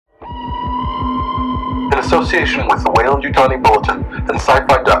association with the Weyland-Yutani Bulletin and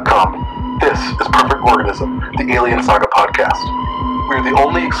Sci-Fi.com, this is Perfect Organism, the Alien Saga podcast. We are the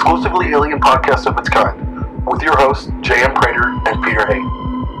only exclusively alien podcast of its kind, with your hosts, J.M. Prater and Peter Hay.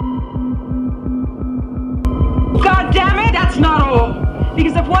 God damn it, that's not all!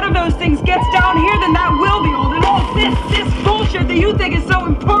 Because if one of those things gets down here, then that will be all. And all this bullshit that you think is so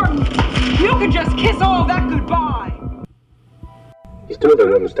important, you can just kiss all of that goodbye. You still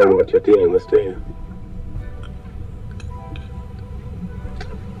don't understand what you're dealing with, do you?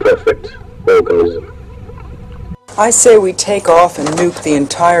 Perfect organism. I say we take off and nuke the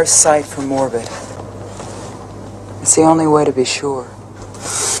entire site from orbit. It's the only way to be sure.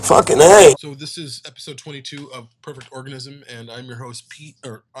 Fucking hey! So this is episode 22 of Perfect Organism, and I'm your host Pete.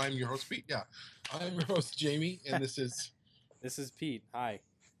 I'm your host Jamie, and this is this is Pete. Hi.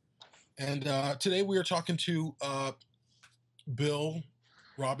 And today we are talking to Bill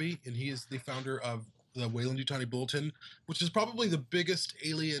Robbie, and he is the founder of the Weyland-Yutani Bulletin, which is probably the biggest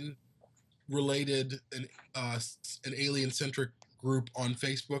alien-related and an alien-centric group on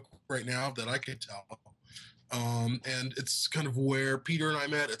Facebook right now that I can tell. And it's kind of where Peter and I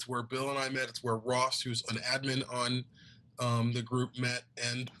met. It's where Bill and I met. It's where Ross, who's an admin on the group, met.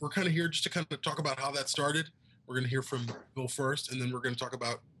 And we're kind of here just to kind of talk about how that started. We're going to hear from Bill first, and then we're going to talk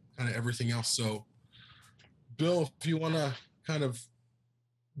about kind of everything else. So, Bill, if you want to kind of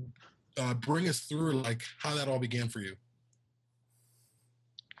bring us through like how that all began for you.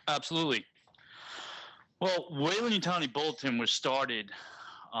 Absolutely. Well, Weyland-Yutani Bulletin was started,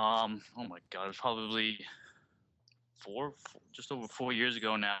 oh my God, it was probably just over 4 years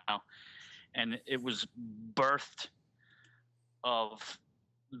ago now. And it was birthed of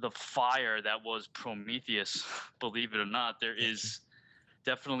the fire that was Prometheus. Believe it or not, there is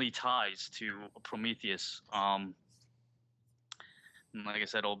definitely ties to Prometheus. And like I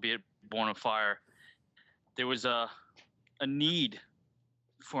said, albeit born of fire, there was a need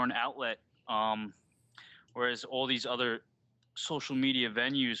for an outlet, whereas all these other social media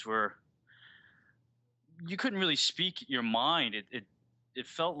venues were, you couldn't really speak your mind. It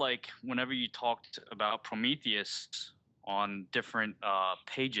felt like whenever you talked about Prometheus on different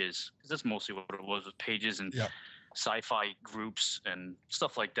pages, because that's mostly what it was pages and sci-fi groups and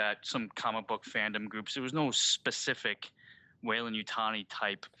stuff like that, some comic book fandom groups. There was no specific Weyland-Yutani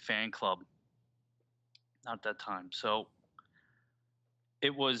type fan club, not at that time. So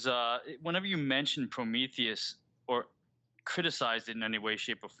it was whenever you mentioned Prometheus or criticized it in any way,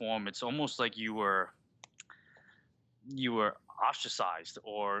 shape, or form, it's almost like you were ostracized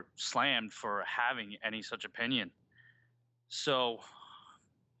or slammed for having any such opinion. So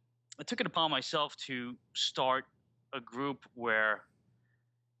I took it upon myself to start a group where,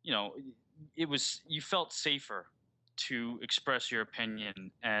 you felt safer to express your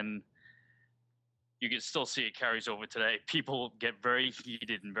opinion, and you can still see it carries over today. People get very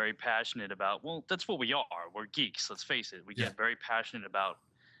heated and very passionate about, well, that's what we are. We're geeks, let's face it. We get very passionate about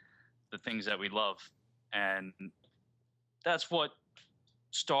the things that we love. And that's what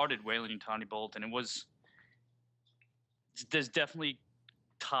started Weyland-Yutani Bulletin. There's definitely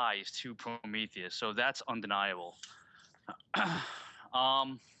ties to Prometheus, so that's undeniable.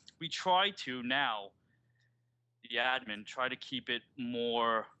 We try to now, the admin, try to keep it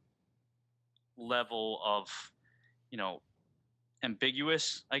more level of,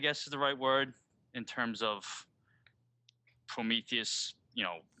 ambiguous, I guess is the right word, in terms of Prometheus,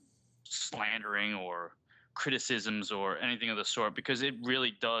 slandering or criticisms or anything of the sort, because it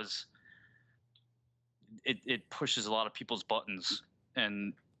really does, it pushes a lot of people's buttons.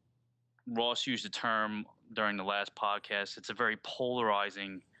 And Ross used the term during the last podcast, it's a very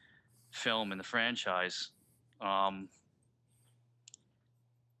polarizing film in the franchise.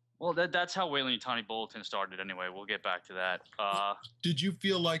 Well, that's how Weyland-Yutani Bulletin started anyway. We'll get back to that. Did you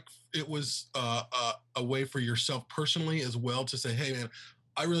feel like it was a way for yourself personally as well to say, hey, man,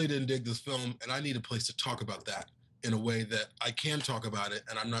 I really didn't dig this film, and I need a place to talk about that in a way that I can talk about it,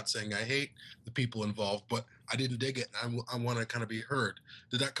 and I'm not saying I hate the people involved, but I didn't dig it, and I want to kind of be heard.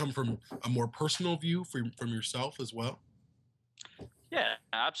 Did that come from a more personal view from yourself as well? Yeah,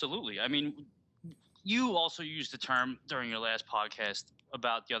 absolutely. I mean, you also used the term during your last podcast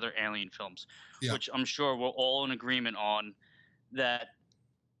about the other alien films, which I'm sure we're all in agreement on, that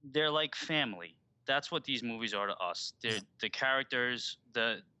they're like family. That's what these movies are to us. The characters,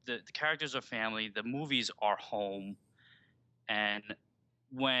 the characters are family. The movies are home. And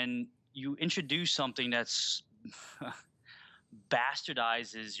when you introduce something that's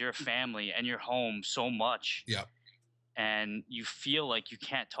bastardizes your family and your home so much, and you feel like you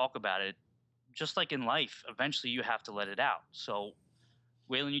can't talk about it, just like in life, eventually you have to let it out. So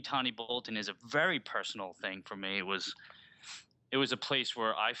Weyland-Yutani Bolton is a very personal thing for me. It was a place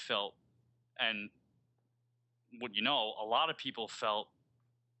where I felt, and what a lot of people felt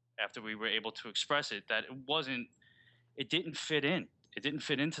after we were able to express it, that it didn't fit in. It didn't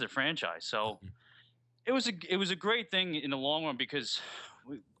fit into the franchise. So it was a great thing in the long run, because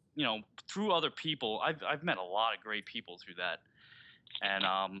through other people, I've met a lot of great people through that,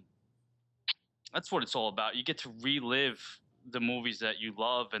 and that's what it's all about. You get to relive the movies that you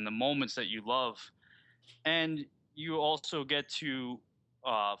love and the moments that you love, and you also get to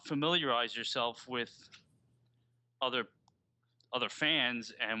familiarize yourself with other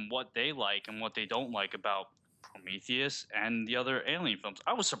fans and what they like and what they don't like about Prometheus and the other Alien films.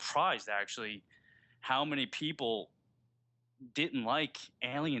 I was surprised, actually, how many people didn't like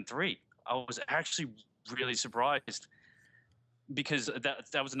Alien 3. I was actually really surprised, because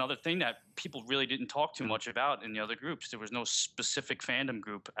that was another thing that people really didn't talk too much about in the other groups. There was no specific fandom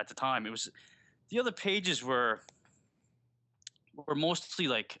group at the time. It was the other pages were mostly,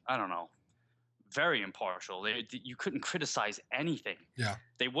 like, I don't know, very impartial. You couldn't criticize anything. Yeah.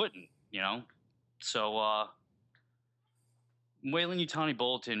 They wouldn't, So Weyland-Yutani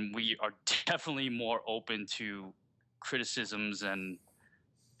Bolton, we are definitely more open to criticisms, and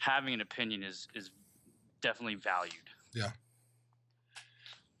having an opinion is definitely valued. Yeah.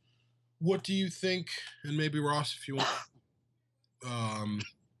 What do you think, and maybe Ross, if you want,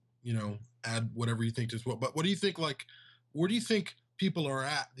 add whatever you think to this, but what do you think, like, where do you think people are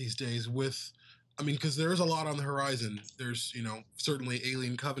at these days with, because there's a lot on the horizon. There's, certainly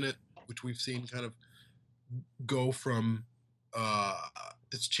Alien Covenant, which we've seen kind of go from,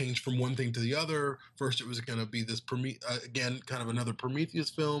 it's changed from one thing to the other. First, it was going to be this, again, kind of another Prometheus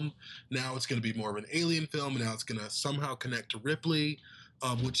film. Now it's going to be more of an Alien film, and now it's going to somehow connect to Ripley,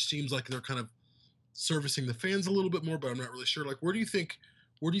 which seems like they're kind of servicing the fans a little bit more, but I'm not really sure. Like, where do you think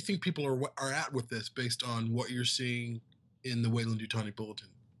people are at with this, based on what you're seeing in the Weyland-Yutani Bulletin?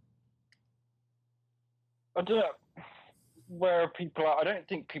 I don't know where people are. I don't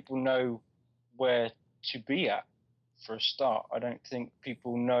think people know where to be at, for a start. I don't think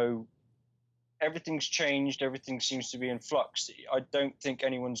people know. Everything's changed. Everything seems to be in flux. I don't think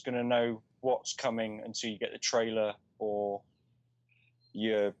anyone's going to know what's coming until you get the trailer or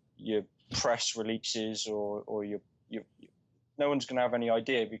your press releases or your no one's going to have any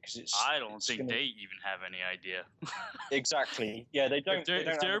idea, because it's. I don't think they even have any idea. Exactly. Yeah, they don't.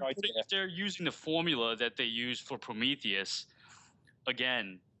 If they're using the formula that they used for Prometheus,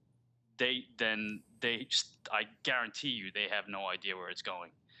 again, I guarantee you they have no idea where it's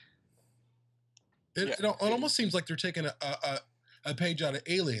going. It almost seems like they're taking a page out of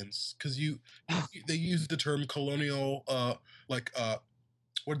Aliens, because they use the term colonial,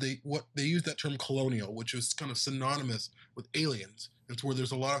 they use that term colonial, which is kind of synonymous with Aliens. It's where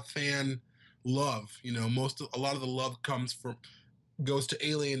there's a lot of fan love. A lot of the love goes to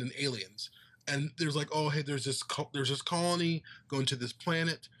Alien and Aliens. And there's like, oh, hey, there's this colony going to this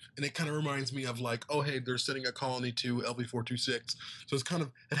planet, and it kind of reminds me of, like, oh, hey, they're sending a colony to LV-426. So it's kind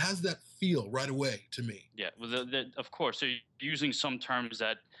of, it has that feel right away to me. Yeah, well, of course, they're using some terms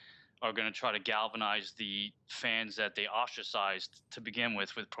that are going to try to galvanize the fans that they ostracized to begin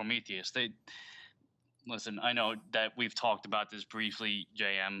with Prometheus. Listen, I know that we've talked about this briefly,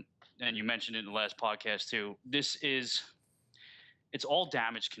 JM, and you mentioned it in the last podcast too. It's all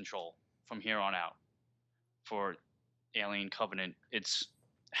damage control from here on out for Alien Covenant. It's,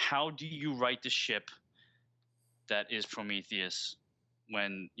 how do you right the ship that is Prometheus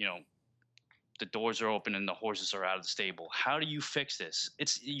when, the doors are open and the horses are out of the stable? How do you fix this?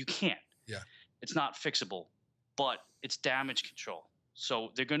 You can't. Yeah. It's not fixable, but it's damage control.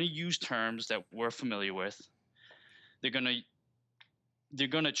 So they're going to use terms that we're familiar with. They're going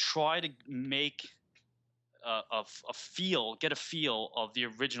to try to make get a feel of the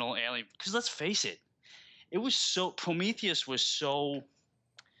original Alien, because let's face it, Prometheus was so,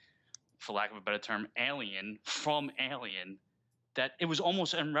 for lack of a better term, alien from Alien, that it was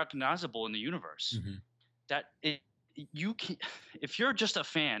almost unrecognizable in the universe. Mm-hmm. That if you're just a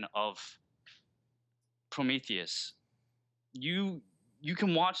fan of Prometheus, you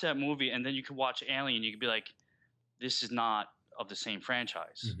can watch that movie, and then you can watch Alien, you can be like, this is not of the same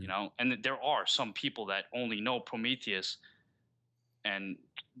franchise, mm-hmm. And there are some people that only know Prometheus and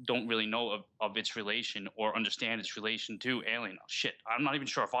don't really know of its relation or understand its relation to Alien. Oh, shit, I'm not even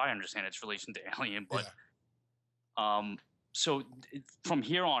sure if I understand its relation to Alien, but so from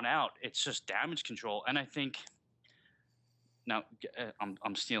here on out, it's just damage control. And I think now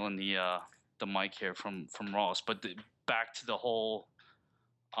I'm stealing the mic here from Ross, but back to the whole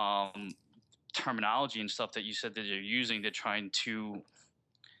terminology and stuff that you said that they're using. They're trying to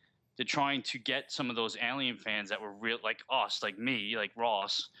they're trying to get some of those Alien fans that were real, like us, like me, like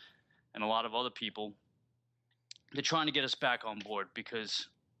Ross, and a lot of other people. They're trying to get us back on board because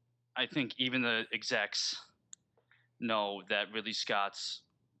I think even the execs know that Ridley Scott's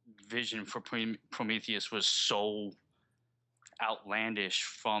vision for Prometheus was so outlandish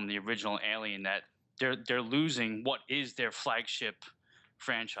from the original Alien that they're losing what is their flagship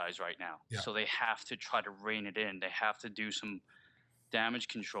franchise right now. Yeah. So they have to try to rein it in. They have to do some damage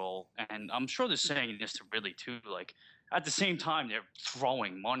control, and I'm sure they're saying this to Ridley too. Like at the same time, they're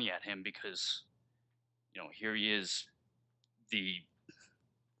throwing money at him because, here he is, the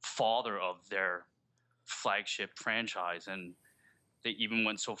father of their flagship franchise, and they even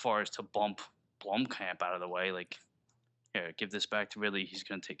went so far as to bump Blomkamp out of the way. Like, here, give this back to Ridley. He's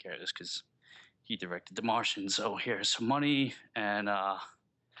going to take care of this because he directed The Martian. So here's some money, and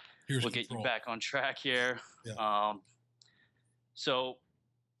we'll get you back on track here. Yeah. So,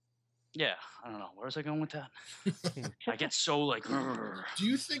 yeah, I don't know. Where was I going with that? I get so like. Do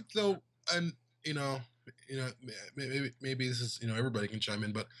you think though, and maybe this is everybody can chime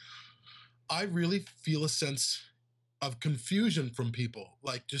in, but I really feel a sense of confusion from people.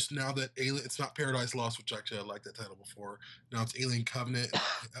 Like just now that Alien, it's not Paradise Lost, which actually I liked that title before. Now it's Alien Covenant.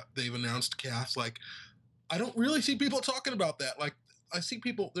 They've announced cast. Like I don't really see people talking about that. Like I see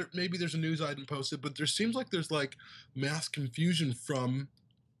people there. Maybe there's a news item posted, but there seems like there's like mass confusion from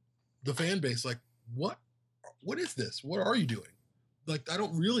the fan base. Like what is this? What are you doing? Like I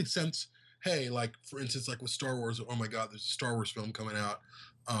don't really sense. Hey, like for instance, like with Star Wars. Oh my God, there's a Star Wars film coming out.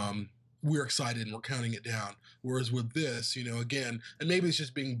 We're excited and we're counting it down. Whereas with this, again, and maybe it's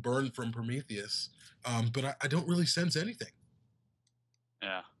just being burned from Prometheus, but I don't really sense anything.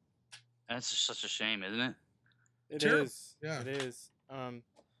 Yeah, that's just such a shame, isn't it? It Sure. is. Yeah. It is.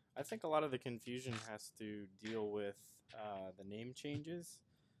 I think a lot of the confusion has to deal with the name changes,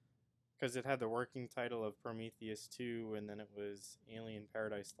 because it had the working title of Prometheus 2, and then it was Alien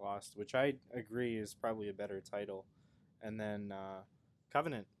Paradise Lost, which I agree is probably a better title. And then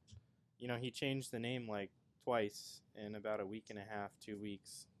Covenant. He changed the name like twice in about a week and a half, 2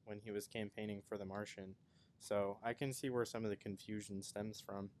 weeks, when he was campaigning for The Martian. So I can see where some of the confusion stems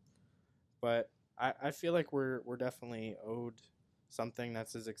from. But I feel like we're definitely owed something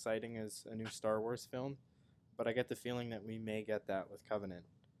that's as exciting as a new Star Wars film. But I get the feeling that we may get that with Covenant,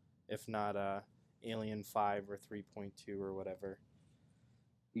 if not Alien 5 or 3.2 or whatever.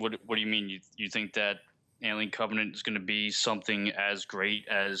 What do you mean? You think that Alien Covenant is going to be something as great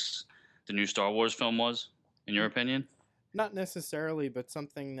as the new Star Wars film was, in your opinion? Not necessarily, but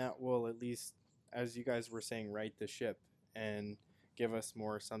something that will at least, as you guys were saying, right the ship and give us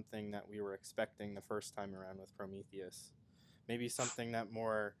more something that we were expecting the first time around with Prometheus. Maybe something that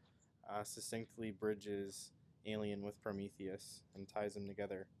more succinctly bridges Alien with Prometheus and ties them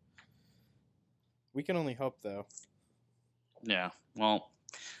together. We can only hope, though. Yeah, well,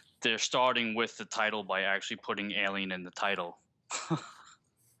 they're starting with the title by actually putting Alien in the title.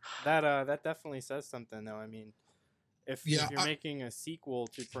 That definitely says something, though. I mean, if you're I- making a sequel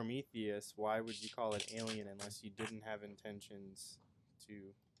to Prometheus, why would you call it Alien unless you didn't have intentions to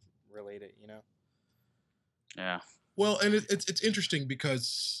relate it, Yeah. Well, and it's interesting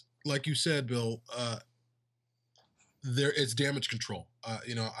because, like you said, Bill, it's damage control.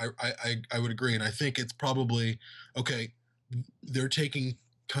 I would agree, and I think it's probably okay. They're taking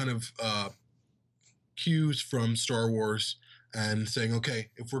kind of cues from Star Wars and saying, okay,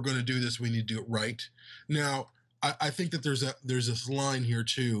 if we're going to do this, we need to do it right. Now, I think that there's this line here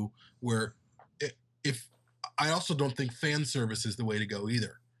too, where if I also don't think fan service is the way to go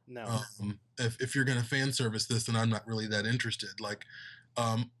either. No. If you're going to fan service this, then I'm not really that interested. Like,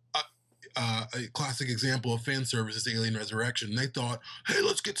 a classic example of fan service is Alien Resurrection. They thought, hey,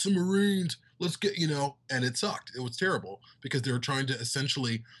 let's get some Marines. Let's get, and it sucked. It was terrible because they were trying to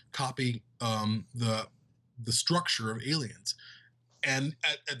essentially copy the structure of Aliens. And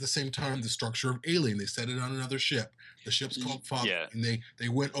at the same time, the structure of Alien, they set it on another ship. The ship's called Fox. Yeah. And they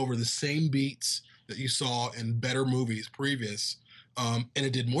went over the same beats that you saw in better movies previous. And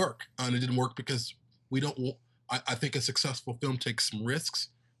it didn't work. And it didn't work because I think a successful film takes some risks.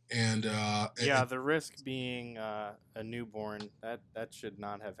 And the risk being a newborn, that should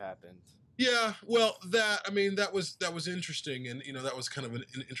not have happened. Yeah, well, that was interesting, and that was kind of an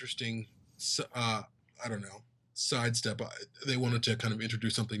interesting, I don't know, sidestep. They wanted to kind of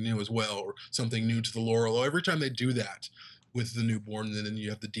introduce something new as well, or something new to the lore. Although every time they do that with the newborn, and then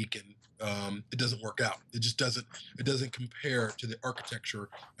you have the deacon, it doesn't work out. It just doesn't. It doesn't compare to the architecture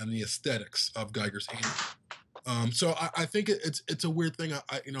and the aesthetics of Geiger's Alien. So I think it's a weird thing.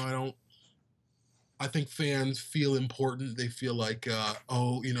 I I think fans feel important. They feel like,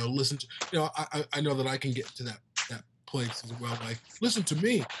 listen to, I know that I can get to that place as well. Like, listen to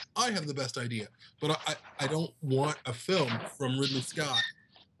me, I have the best idea. But I don't want a film from Ridley Scott,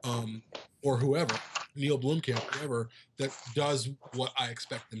 or whoever, Neil Blomkamp, whoever, that does what I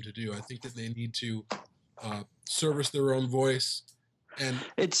expect them to do. I think that they need to service their own voice. And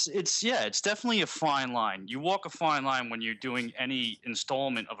it's definitely a fine line. You walk a fine line when you're doing any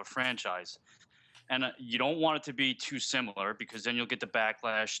installment of a franchise, and you don't want it to be too similar, because then you'll get the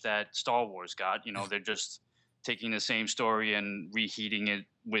backlash that Star Wars got. They're just taking the same story and reheating it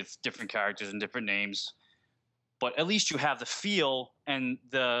with different characters and different names. But at least you have the feel, and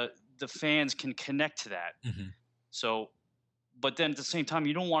the fans can connect to that. Mm-hmm. So, but then at the same time,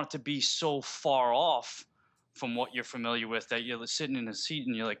 you don't want it to be so far off from what you're familiar with that you're sitting in a seat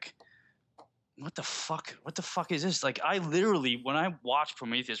and you're like, what the fuck is this? Like, I literally, when I watched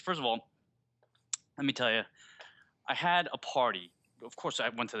Prometheus, first of all, let me tell you, I had a party. Of course, I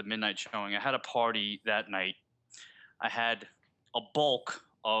went to the midnight showing. I had a party that night. I had a bulk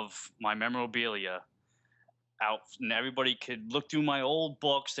of my memorabilia out, and everybody could look through my old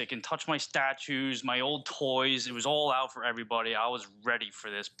books. They can touch my statues, my old toys. It was all out for everybody. I was ready for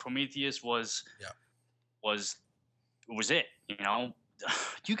this. Prometheus was it. Do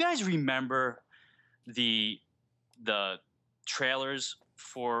you guys remember the trailers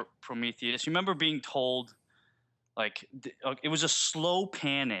for Prometheus? You remember being told, like, it was a slow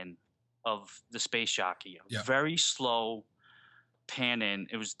pan in of the space jockey, very slow pan in.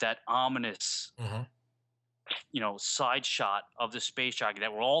 It was that ominous, side shot of the space jockey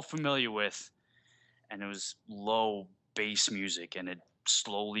that we're all familiar with, and it was low bass music, and it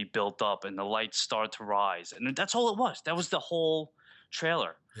slowly built up, and the lights started to rise, and that's all it was. That was the whole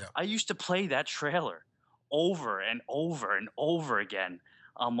trailer. Yeah. I used to play that trailer over and over and over again.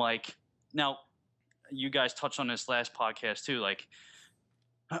 I'm like, now, you guys touched on this last podcast too. Like,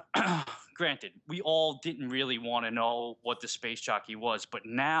 granted, we all didn't really want to know what the space jockey was, but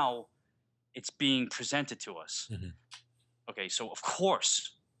now it's being presented to us. Mm-hmm. Okay, so of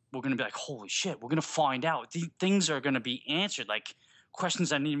course we're going to be like, holy shit, we're going to find out. Things are going to be answered. Like,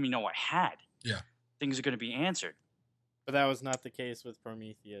 questions I didn't even know I had. Yeah. Things are going to be answered. But that was not the case with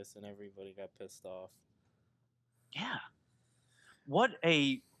Prometheus, and everybody got pissed off. Yeah.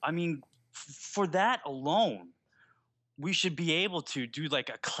 For that alone, we should be able to do like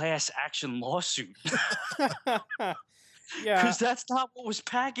a class action lawsuit. Yeah. Because that's not what was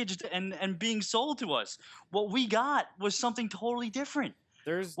packaged and being sold to us. What we got was something totally different.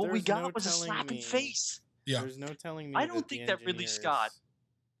 What we got was a slap in face. Yeah. There's no telling me. I don't think that Ridley Scott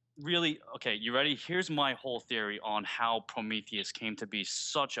really. Okay, you ready? Here's my whole theory on how Prometheus came to be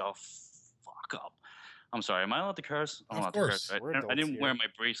such a fuck up. I'm sorry. Am I allowed to curse? I'm allowed to curse. Right? I didn't wear my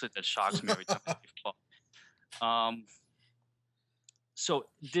bracelet that shocks me every time. So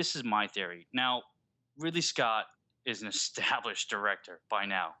this is my theory. Now, Ridley Scott is an established director by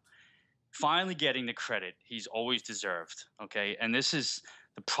now. Finally getting the credit he's always deserved, okay? And this is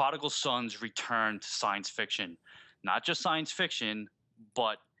the prodigal son's return to science fiction. Not just science fiction,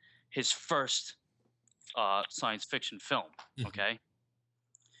 but his first science fiction film, okay?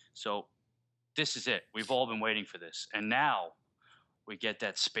 So this is it. We've all been waiting for this. And now we get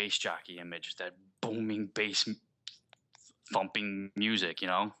that space jockey image, that booming bass thumping music,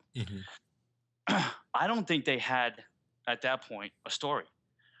 Mm-hmm. I don't think they had, at that point, a story.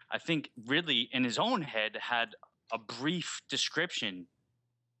 I think Ridley, in his own head, had a brief description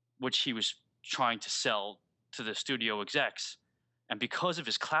which he was trying to sell to the studio execs. And because of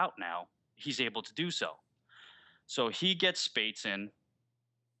his clout now, he's able to do so. So he gets Spates in.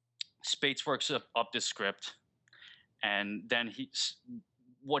 Spates works up this script. And then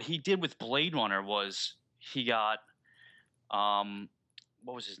what he did with Blade Runner was he got,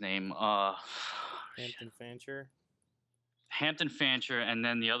 what was his name? Hampton Fancher. Hampton Fancher, and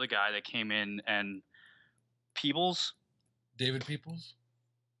then the other guy that came in, and Peebles. David Peoples?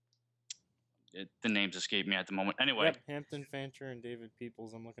 The names escape me at the moment. Anyway. Yep, Hampton Fancher and David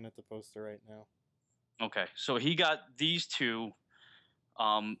Peoples. I'm looking at the poster right now. Okay, so he got these two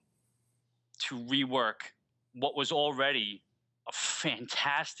to rework what was already a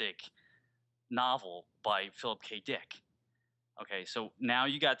fantastic novel by Philip K. Dick. Okay, so now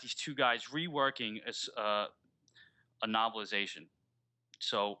you got these two guys reworking as a novelization.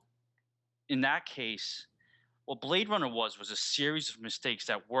 So in that case, what Blade Runner was a series of mistakes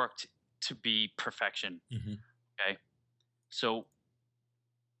that worked to be perfection. Mm-hmm. Okay, so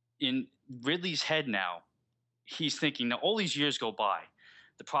in Ridley's head now, he's thinking, now all these years go by,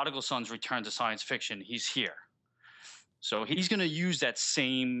 the prodigal son's return to science fiction, he's here. So he's going to use that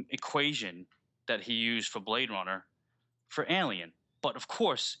same equation that he used for Blade Runner for Alien. But of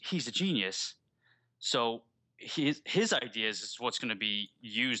course, he's a genius, so his ideas is what's going to be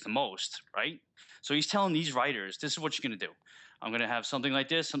used the most, right? So he's telling these writers, this is what you're going to do. I'm going to have something like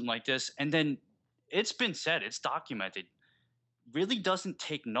this, and then it's been said, it's documented, really doesn't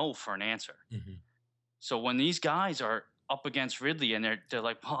take no for an answer. Mm-hmm. So when these guys are up against Ridley and they're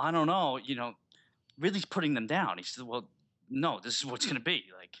like, well, I don't know, Ridley's putting them down. He said, well, no, this is what's going to be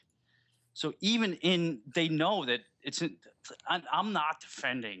like. So they know that I'm not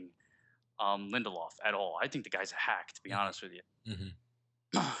defending Lindelof at all. I think the guy's a hack, to be honest with you.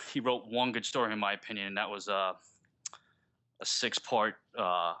 Mm-hmm. He wrote one good story, in my opinion, and that was a 6-part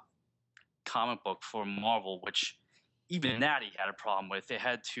comic book for Marvel, which even that he had a problem with.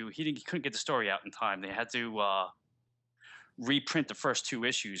 He couldn't get the story out in time. They had to reprint the first 2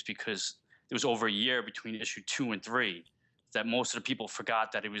 issues because it was over a year between issue 2 and 3. That most of the people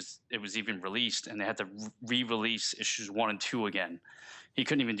forgot that it was even released, and they had to re-release issues 1 and 2 again. He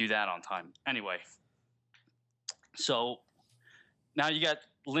couldn't even do that on time. Anyway, so now you got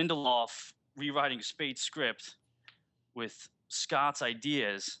Lindelof rewriting Spade's script with Scott's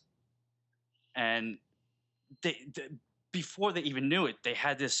ideas, and before they even knew it, they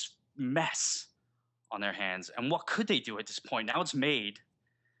had this mess on their hands. And what could they do at this point? Now it's made,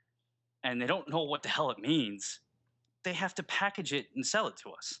 and they don't know what the hell it means. They have to package it and sell it to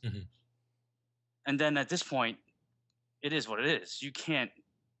us. Mm-hmm. And then at this point, it is what it is. You can't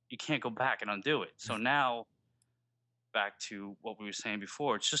go back and undo it. So now, back to what we were saying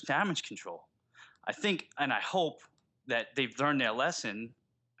before, it's just damage control. I think, and I hope that they've learned their lesson.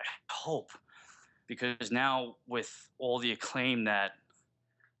 I hope, because now with all the acclaim that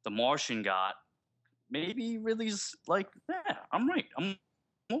The Martian got, maybe Ridley's like, yeah, I'm right. I'm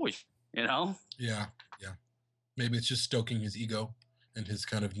always, Yeah. Maybe it's just stoking his ego and his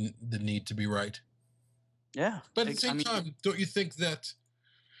kind of the need to be right. Yeah. But at the same time, don't you think that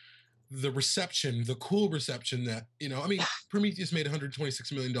the cool reception that, Prometheus made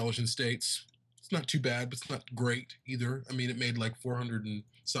 $126 million in States. It's not too bad, but it's not great either. I mean, it made like $400 and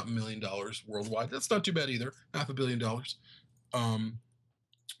something million worldwide. That's not too bad either. $500 million.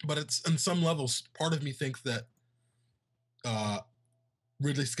 But it's on some levels, part of me thinks that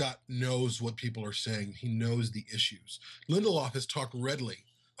Ridley Scott knows what people are saying. He knows the issues. Lindelof has talked readily.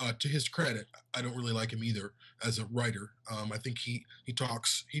 To his credit, I don't really like him either as a writer. I think he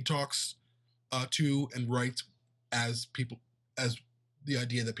talks to and writes as the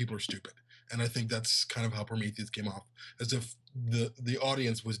idea that people are stupid. And I think that's kind of how Prometheus came off, as if the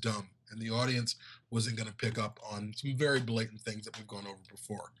audience was dumb and the audience wasn't going to pick up on some very blatant things that we've gone over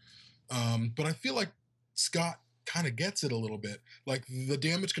before. But I feel like Scott kind of gets it a little bit. Like the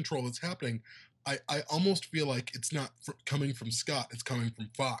damage control that's happening, I almost feel like it's not coming from Scott. It's coming from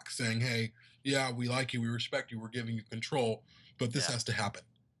Fox saying, hey, yeah, we like you. We respect you. We're giving you control, but this has to happen.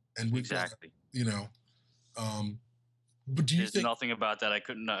 And we've exactly. But do you There's nothing about that I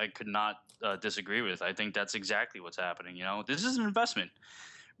could not disagree with. I think that's exactly what's happening. This is an investment.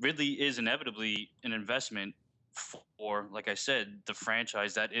 Ridley is inevitably an investment for, like I said, the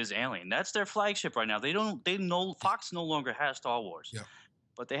franchise that is Alien. That's their flagship right now. Fox no longer has Star Wars. Yeah.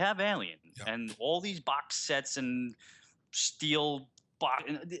 But they have Alien, and all these box sets and steel box.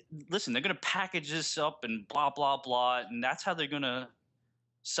 Listen, they're going to package this up and blah, blah, blah, and that's how they're going to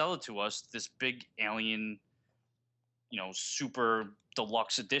sell it to us, this big Alien, super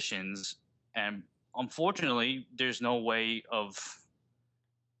deluxe editions. And unfortunately, there's no way of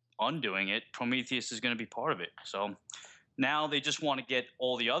undoing it. Prometheus is going to be part of it. So now they just want to get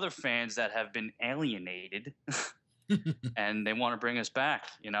all the other fans that have been alienated and they want to bring us back,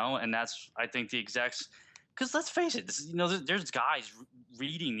 and that's, I think, the execs, because let's face it, there's guys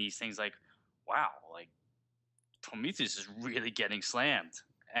reading these things like, wow, like Prometheus is really getting slammed.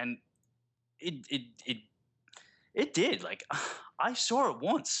 And it did. Like, I saw it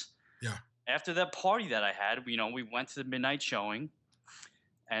once. Yeah. After that party that I had, we went to the midnight showing,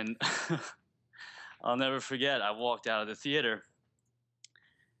 and I'll never forget, I walked out of the theater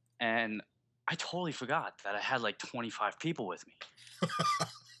and I totally forgot that I had like 25 people with me.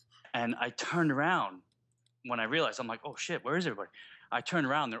 And I turned around when I realized, I'm like, oh shit, where is everybody? I turned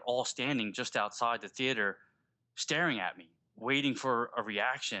around, they're all standing just outside the theater staring at me, waiting for a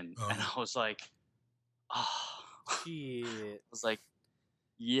reaction. And I was like, oh. Shit. I was like,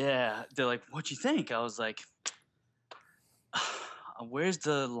 yeah. They're like, what'd you think? I was like, where's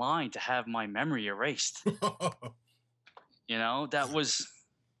the line to have my memory erased?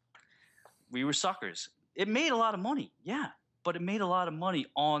 We were suckers. It made a lot of money, yeah, but it made a lot of money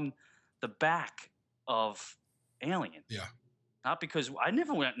on the back of Alien. Yeah. Not because I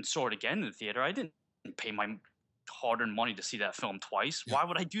never went and saw it again in the theater. I didn't pay my hard-earned money to see that film twice. Yeah. Why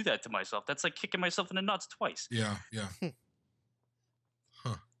would I do that to myself? That's like kicking myself in the nuts twice. Yeah.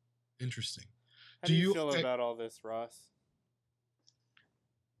 Huh. Interesting. How do you feel about all this, Ross?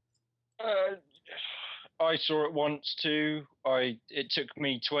 I saw it once too. It took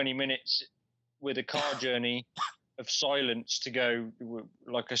me 20 minutes with a car journey of silence to go.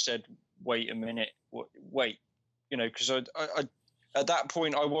 Like I said, wait a minute, wait. Because I at that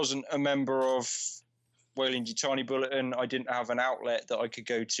point I wasn't a member of Weyland-Yutani Bulletin. I didn't have an outlet that I could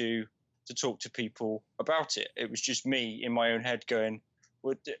go to talk to people about it. It was just me in my own head going.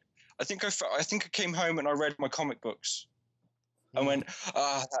 I think I came home and I read my comic books. I went,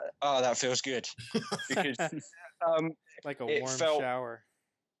 that feels good, because like a warm shower.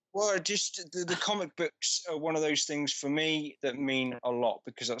 Well, just the comic books are one of those things for me that mean a lot,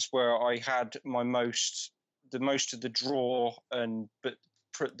 because that's where I had the most of the draw, but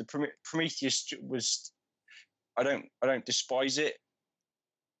the Prometheus was. I don't despise it,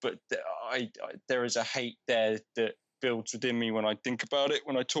 but there is a hate there that builds within me when I think about it,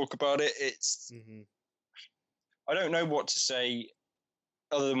 when I talk about it. It's. Mm-hmm. I don't know what to say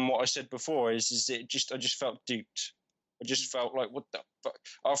other than what I said before. I just felt duped. I just felt like, what the fuck?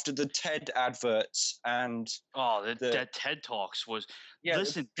 After the TED adverts and that TED Talks was.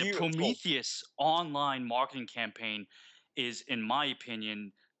 Listen, the Prometheus online marketing campaign is, in my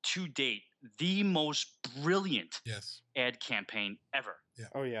opinion, to date, the most brilliant ad campaign ever. Yeah.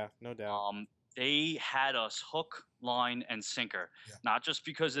 Oh yeah, no doubt. They had us hook, line, and sinker. Yeah. Not just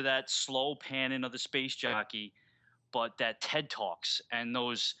because of that slow pan-in of the space jockey, but that TED Talks and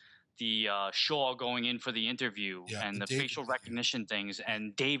the Shaw going in for the interview and the facial recognition things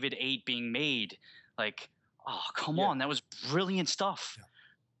and David 8 being made. Like, oh, come on. That was brilliant stuff. Yeah.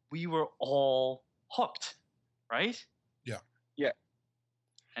 We were all hooked, right? Yeah. Yeah.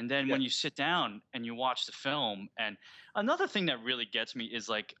 And then when you sit down and you watch the film, and another thing that really gets me is,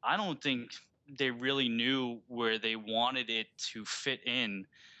 like, I don't think they really knew where they wanted it to fit in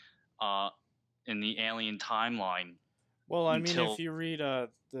the Alien timeline. Well, I mean, if you read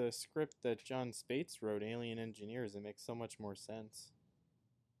the script that John Spates wrote, Alien Engineers, it makes so much more sense.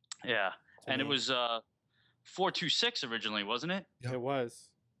 Yeah, and it was 426 originally, wasn't it? Yep. It was.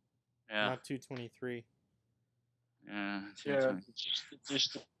 Yeah. Not 223. Yeah.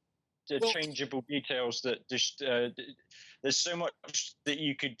 Just the changeable details that just there's so much that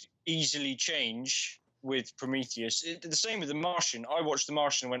you could easily change with Prometheus. The same with The Martian. I watched The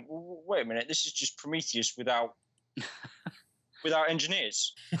Martian and went, wait a minute, this is just Prometheus without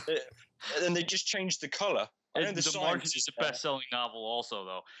engineers. And they just changed the color. The Martian is a best-selling novel also,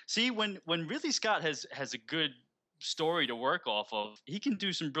 though. See, when Ridley Scott has a good story to work off of, he can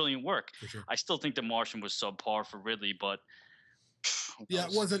do some brilliant work. For sure. I still think The Martian was subpar for Ridley, but yeah,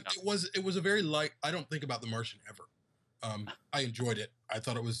 it wasn't. It was a very light. I don't think about The Martian ever. I enjoyed it. I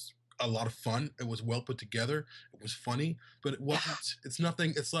thought it was a lot of fun. It was well put together. It was funny, but it wasn't. It's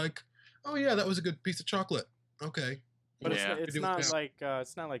nothing. It's like, oh yeah, that was a good piece of chocolate. Okay, but it's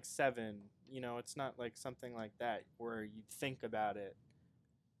not like Seven. It's not like something like that where you think about it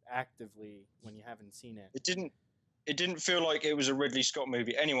actively when you haven't seen it. It didn't feel like it was a Ridley Scott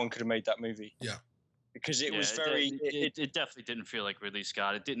movie. Anyone could have made that movie. Yeah. Because it was very. It definitely didn't feel like Ridley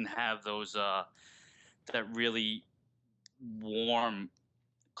Scott. It didn't have those that really warm,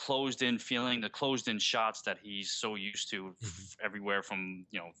 closed-in feeling, the closed-in shots that he's so used to everywhere from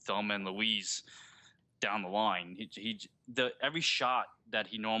Thelma and Louise down the line. Every shot that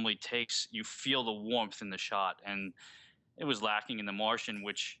he normally takes, you feel the warmth in the shot, and it was lacking in The Martian,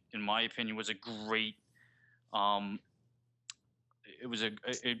 which, in my opinion, was a great.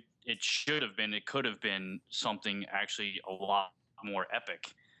 It should have been. It could have been something actually a lot more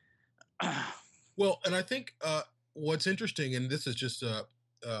epic. Well, and I think what's interesting, and this is just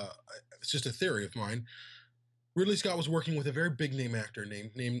it's just a theory of mine. Ridley Scott was working with a very big name actor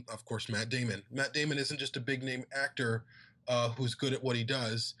named of course Matt Damon. Matt Damon isn't just a big name actor who's good at what he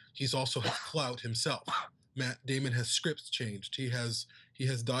does. He's also has clout himself. Matt Damon has scripts changed. He has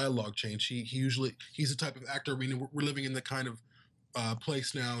dialogue changed. He's the type of actor. I mean, we're living in the kind of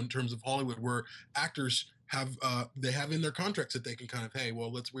place now in terms of Hollywood where actors have they have in their contracts that they can kind of, hey,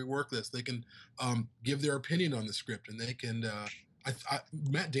 well, let's rework this. They can give their opinion on the script, and they can.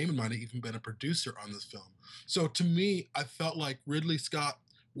 Matt Damon might have even been a producer on this film. So to me, I felt like Ridley Scott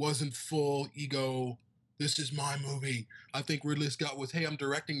wasn't full ego. This is my movie. I think Ridley Scott was, hey, I'm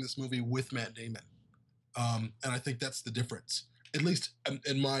directing this movie with Matt Damon, and I think that's the difference. At least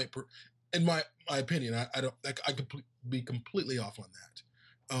in my opinion. I don't. I could be completely off on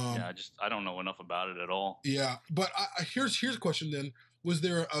I don't know enough about it at all. Yeah, but here's a question then: was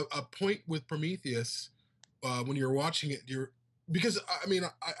there a point with Prometheus when you were watching it? Because I mean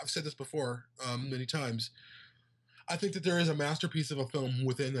I've said this before many times. I think that there is a masterpiece of a film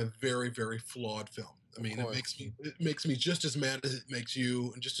within a very, very flawed film. I mean, it makes me just as mad as it makes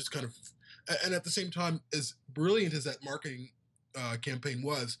you, and just as kind of, and at the same time, as brilliant as that marketing campaign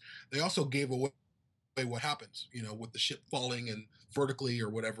was, they also gave away what happens, with the ship falling and vertically or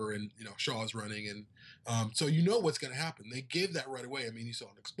whatever, and Shaw's running, and so what's going to happen. They gave that right away. I mean, you saw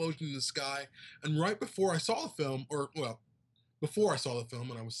an explosion in the sky, and right before I saw the film, before I saw the film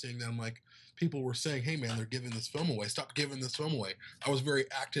and I was seeing them, like, people were saying, hey man, they're giving this film away. Stop giving this film away. I was very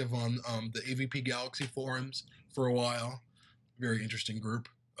active on the AVP Galaxy forums for a while. Very interesting group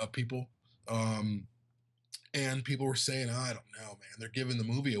of people. And people were saying, I don't know, man, they're giving the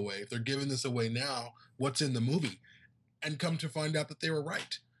movie away. If they're giving this away now, what's in the movie? And come to find out that they were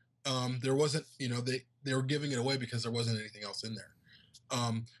right. There wasn't, they were giving it away because there wasn't anything else in there.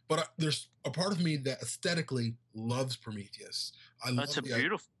 But there's a part of me that aesthetically loves Prometheus. That's a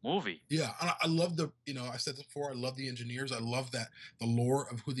beautiful movie. Yeah, and I love the, I said this before, I love the engineers. I love that the lore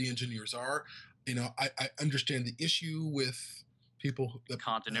of who the engineers are. I understand the issue with people. The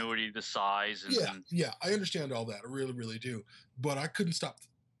continuity, the size. Yeah, I understand all that. I really, really do. But I couldn't stop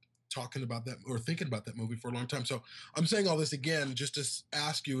talking about that or thinking about that movie for a long time. So I'm saying all this again just to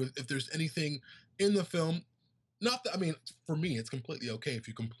ask you if there's anything in the film. Not that, I mean, for me, it's completely okay if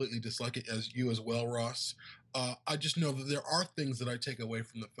you completely dislike it, as you as well, Ross. I just know that there are things that I take away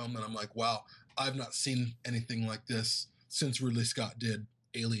from the film that I'm like, wow, I've not seen anything like this since Ridley Scott did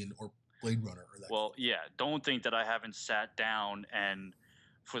Alien or Blade Runner. Or that. Well, yeah, don't think that I haven't sat down and,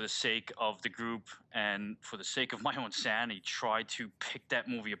 for the sake of the group and for the sake of my own sanity, try to pick that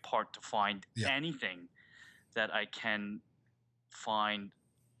movie apart to find anything that I can find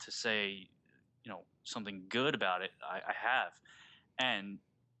to say, something good about it. I have, and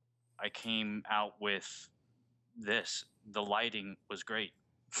I came out with this. The lighting was great.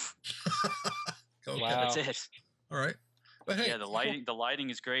 Okay. Wow. That's it. All right, but hey, the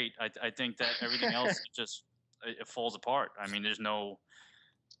lighting is great. I think that everything else just it falls apart. I mean, there's no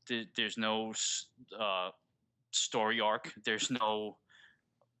story arc. There's no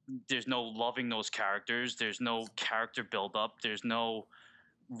loving those characters. There's no character build up. There's no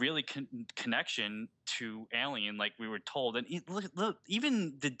really connection to Alien, like we were told. And look,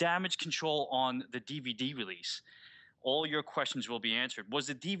 even the damage control on the DVD release, all your questions will be answered. Was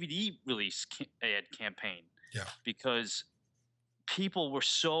the DVD release ad campaign? Yeah. Because people were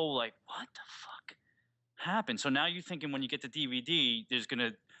so like, what the fuck happened? So now you're thinking when you get the DVD, there's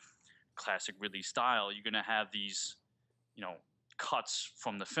gonna, classic Ridley style, you're gonna have these, cuts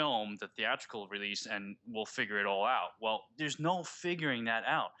from the film, the theatrical release, and we'll figure it all out. Well, there's no figuring that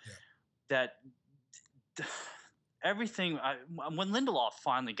out. Yeah. Everything, when Lindelof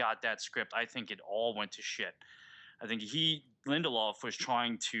finally got that script, I think it all went to shit. I think Lindelof was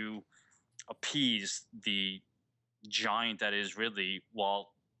trying to appease the giant that is Ridley,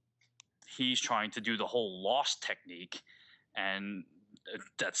 while he's trying to do the whole Lost technique, and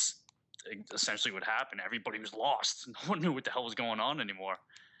that's essentially what happened. Everybody was lost. No one knew what the hell was going on anymore.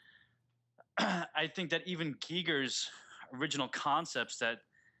 I think that even Giger's original concepts that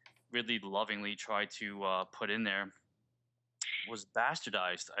Ridley lovingly tried to put in there was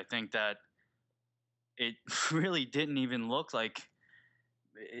bastardized. I think that it really didn't even look like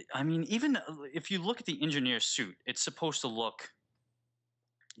I mean, even if you look at the engineer's suit, it's supposed to look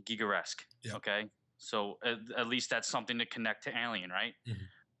Giger-esque. Yeah. Okay, so at least that's something to connect to Alien, right? Mm-hmm.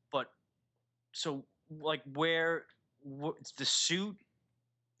 But so, like, the suit,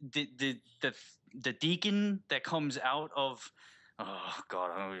 the deacon that comes out of, oh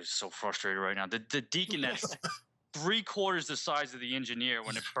god, I'm so frustrated right now. The deacon that's 3/4 the size of the engineer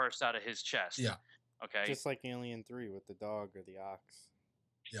when it bursts out of his chest. Yeah. Okay. Just like Alien 3 with the dog or the ox.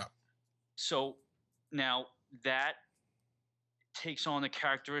 Yeah. So now that takes on the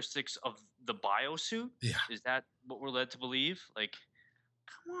characteristics of the biosuit. Yeah. Is that what we're led to believe? Like,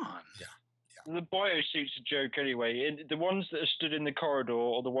 come on. Yeah. The biosuit's a joke anyway. The ones that are stood in the corridor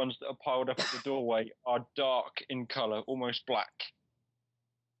or the ones that are piled up at the doorway are dark in color, almost black.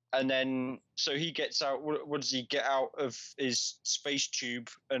 And then, so he gets out. What does he get out of his space tube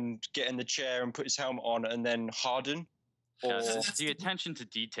and get in the chair and put his helmet on and then harden? Or The attention to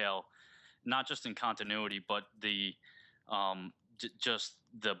detail, not just in continuity, but the just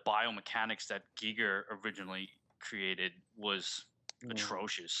the biomechanics that Giger originally created was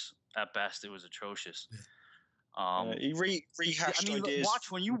atrocious. At best, it was atrocious. He rehashed ideas.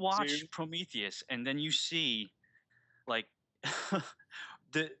 When you watch Prometheus, and then you see, like,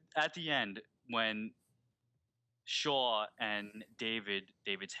 at the end when Shaw and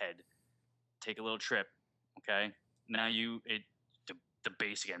David's head take a little trip, okay? Now the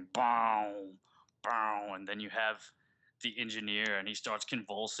bass again, boom, boom, and then you have the engineer and he starts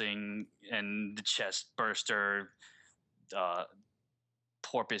convulsing and the chest burster,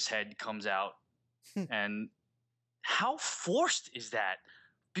 porpoise head comes out. And how forced is that?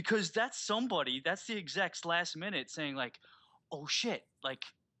 Because that's the execs last minute saying like, oh shit, like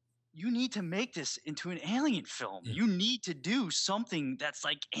you need to make this into an Alien film. You need to do something that's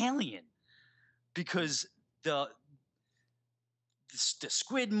like Alien, because the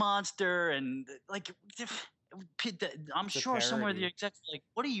squid monster and like I'm It's a sure somewhere the parody. execs are like,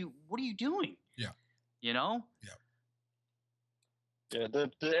 what are you doing? Yeah. You know? Yeah,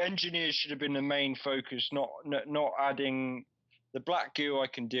 the engineers should have been the main focus, not adding the black goo. I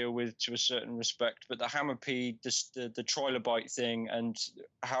can deal with to a certain respect, but the hammerpede, the trilobite thing, and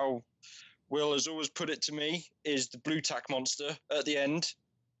how Will has always put it to me is the blue tack monster at the end.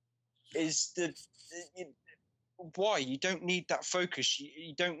 Is why you don't need that focus?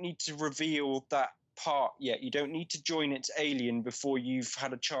 You don't need to reveal that part yet. You don't need to join it to Alien before you've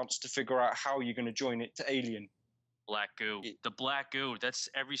had a chance to figure out how you're going to join it to Alien. Black goo. The black goo. That's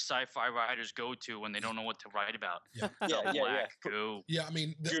every sci-fi writer's go-to when they don't know what to write about. Yeah. The black goo. Yeah, I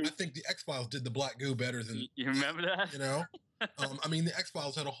mean, I think the X-Files did the black goo better than... You remember that? You know? I mean, the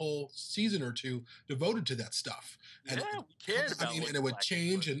X-Files had a whole season or two devoted to that stuff. And yeah, we cared about and it would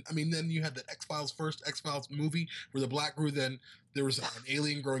change. And, I mean, then you had the X-Files first X-Files movie where the black grew, then there was an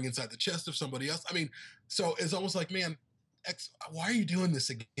alien growing inside the chest of somebody else. I mean, so it's almost like, man, why are you doing this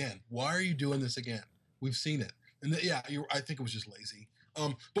again? Why are you doing this again? We've seen it. And I think it was just lazy.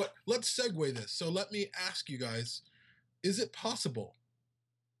 But let's segue this. So let me ask you guys, is it possible?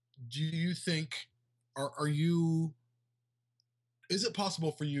 Do you think, is it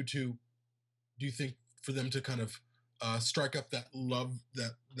possible for you to, do you think for them to kind of strike up that love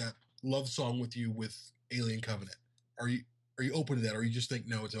song with you with Alien Covenant? Are you open to that, or you just think,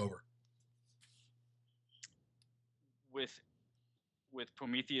 no, it's over? With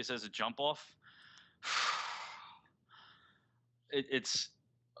Prometheus as a jump off, it's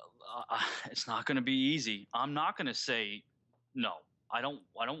not going to be easy. I'm not going to say no. I don't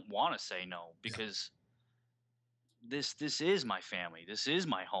want to say no, because this is my family. This is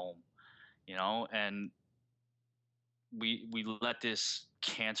my home, you know, and we let this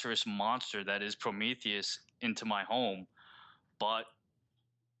cancerous monster that is Prometheus into my home, but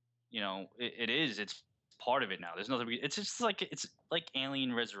you know, it's part of it now. There's nothing. It's like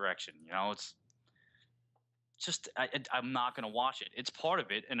Alien Resurrection, you know. It's just I'm not going to watch it. It's part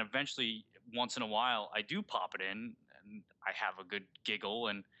of it, and eventually, once in a while, I do pop it in, and I have a good giggle,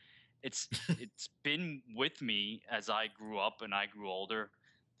 and it's been with me as I grew up and I grew older.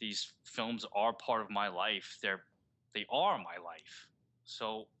 These films are part of my life. They are my life,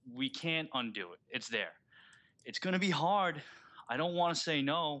 so we can't undo it. It's there. It's going to be hard. I don't want to say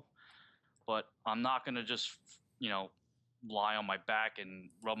no, but I'm not going to just, you know, lie on my back and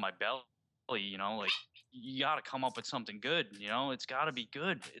rub my belly, you know, like, you got to come up with something good, you know. It's got to be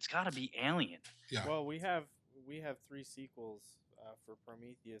good. It's got to be Alien. Yeah. Well, we have 3 sequels for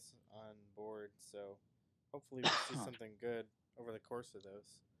Prometheus on board, so hopefully we'll see something good over the course of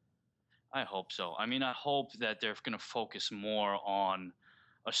those. I hope so. I mean, I hope that they're going to focus more on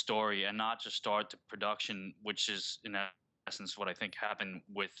a story and not just start the production, which is in essence what I think happened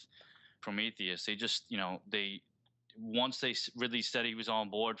with Prometheus. They just, you know, once Ridley said he was on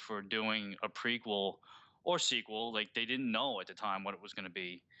board for doing a prequel or sequel, like, they didn't know at the time what it was going to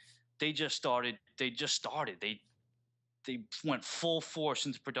be. They just started. They went full force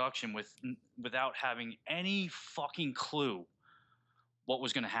into production without having any fucking clue what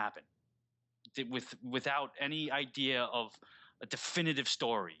was going to happen. Without any idea of a definitive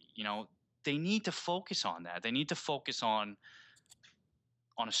story, you know, they need to focus on that. They need to focus on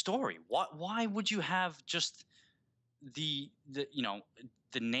a story. Why would you have just the you know,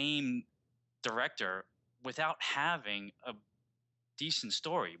 the name director without having a decent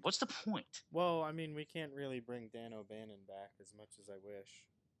story? What's the point? Well, I mean, we can't really bring Dan O'Bannon back as much as I wish.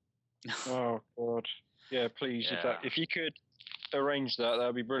 Oh God, yeah, please. Yeah. If you could arrange that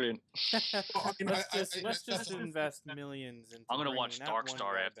would be brilliant. Let's just invest millions into. I'm gonna watch bringing that Dark one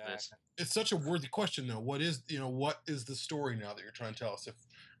Star guy after back. this. It's such a worthy question, though. What is the story now that you're trying to tell us? If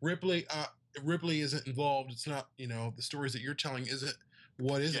Ripley isn't involved, it's not, you know, the stories that you're telling isn't.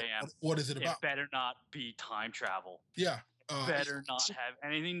 What is it? What is it about? It better not be time travel. Yeah. Better not have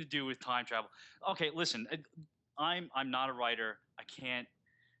anything to do with time travel. Okay, listen, I'm not a writer. I can't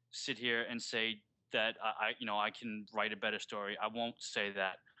sit here and say that I can write a better story. I won't say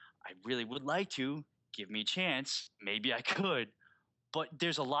that I really would like to. Give me a chance. Maybe I could. But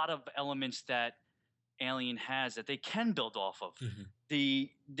there's a lot of elements that Alien has that they can build off of.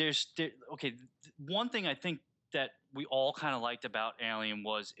 One thing I think that we all kind of liked about Alien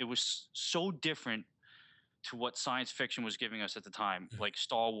was it was so different to what science fiction was giving us at the time, like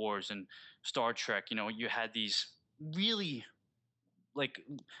Star Wars and Star Trek. You had these really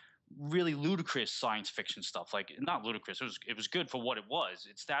really ludicrous science fiction stuff. Like, not ludicrous, it was good for what it was.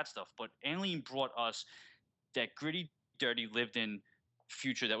 It's that stuff. But Alien brought us that gritty, dirty, lived in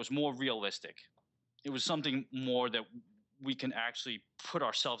future that was more realistic. It was something more that we can actually put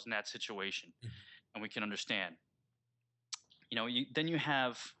ourselves in that situation and we can understand. Then you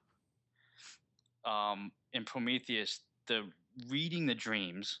have in Prometheus, the reading the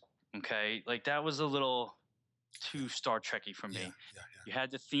dreams. Okay, like that was a little too Star Trekky for me. Yeah. You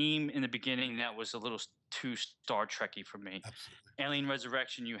had the theme in the beginning that was a little too Star Trekky for me. Absolutely. Alien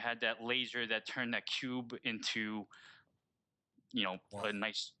Resurrection, you had that laser that turned that cube into, a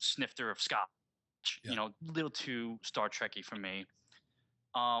nice snifter of scotch. Yeah. A little too Star Trekky for me.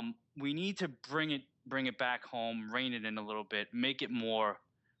 We need to bring it back home, rein it in a little bit, make it more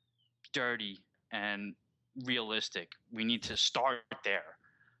dirty and realistic. We need to start there.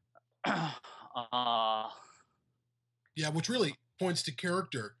 Yeah, which really points to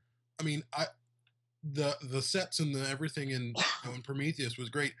character. I mean, the sets and the everything in Prometheus was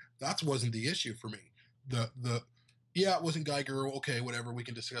great. That wasn't the issue for me. It wasn't Geiger. Okay, whatever. We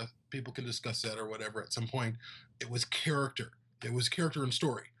can discuss. People can discuss that or whatever at some point. It was character. It was character and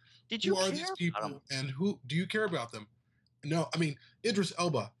story. Did you who are care these people, about them? and who do you care about them? No, I mean Idris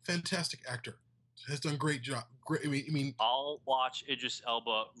Elba, fantastic actor, has done great job. Great. I mean, I'll watch Idris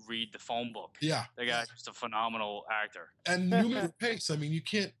Elba read the phone book. Yeah, the guy's just a phenomenal actor. And Numi Rapace. I mean, you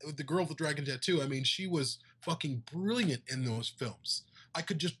can't. The girl with the dragon tattoo. I mean, she was fucking brilliant in those films. I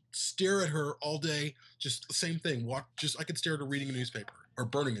could just stare at her all day. Just the same thing. I could stare at her reading a newspaper or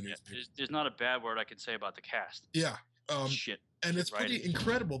burning a newspaper. There's not a bad word I can say about the cast. Yeah. Shit. And it's pretty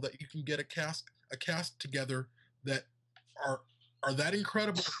incredible that you can get a cast together that are that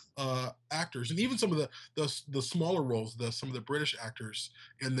incredible actors, and even some of the smaller roles, some of the British actors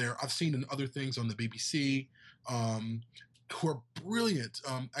in there, I've seen in other things on the BBC, who are brilliant.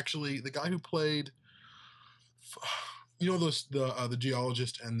 Actually, the guy who played, the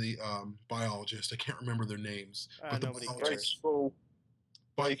geologist and the biologist, I can't remember their names, but nobody the cares. Spall.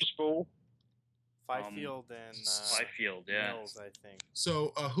 Fifield and Fifield, yeah. Mills, I think.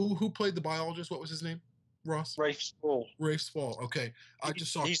 So who played the biologist? What was his name? Ross? Rafe Spall. Rafe Spall. Okay, I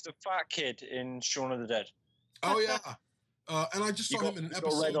just saw. He's the fat kid in Shaun of the Dead. Oh yeah, and I just saw him in an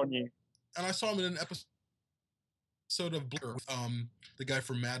episode. Red on you. And I saw him in an episode of Blur with the guy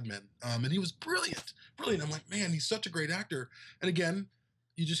from Mad Men, and he was brilliant. I'm like, man, he's such a great actor. And again,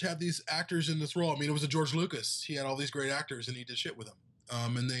 you just have these actors in this role. I mean, it was a George Lucas. He had all these great actors, and he did shit with them.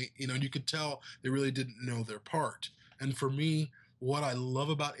 And they, you could tell they really didn't know their part. And for me, what I love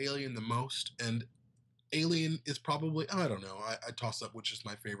about Alien the most, and Alien is probably, I don't know, I toss up which is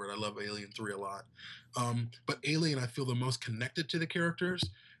my favorite. I love Alien 3 a lot. But Alien, I feel the most connected to the characters.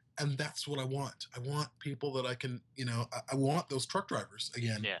 And that's what I want. I want people that I can, I want those truck drivers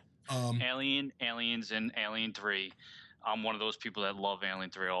again. Yeah. Aliens, and Alien 3. I'm one of those people that love Alien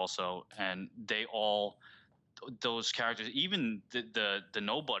 3 also. And they all, those characters, even the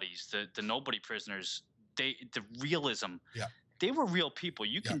nobodies, the nobody prisoners, the realism, they were real people.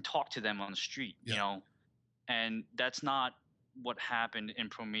 You can talk to them on the street, and that's not what happened in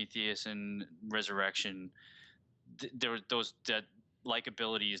Prometheus and Resurrection. That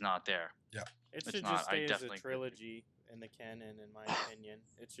likability is not there. Yeah, it should just stay as a trilogy in the canon, in my opinion.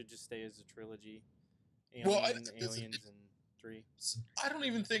 It should just stay as a trilogy. Aliens, and 3. I don't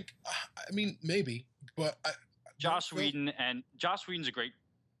even think. I mean, maybe, but Joss Whedon's a great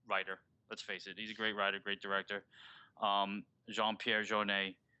writer. Let's face it, he's a great writer, great director. Jean-Pierre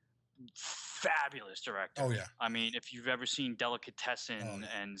Jeunet, fabulous director. Oh yeah. I mean, if you've ever seen Delicatessen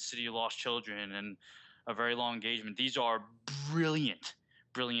and City of Lost Children and A Very Long Engagement, these are brilliant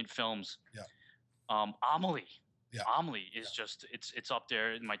films. Yeah. Amelie. Yeah. Amelie is just it's up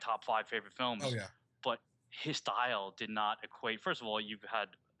there in my top 5 favorite films. Oh yeah. But his style did not equate. First of all, you've had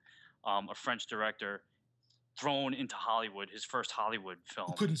a French director thrown into Hollywood, his first Hollywood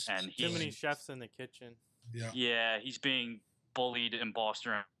film, and too many chefs in the kitchen. Yeah, he's being bullied and bossed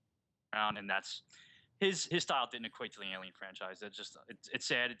around, and that's his style didn't equate to the Alien franchise. It's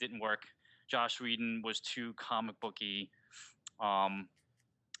sad it didn't work. Joss Whedon was too comic booky,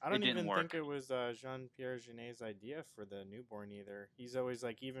 I don't it didn't even work. think it was Jean-Pierre Genet's idea for the newborn either. He's always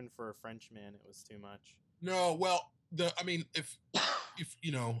like, even for a Frenchman, it was too much. No, well, if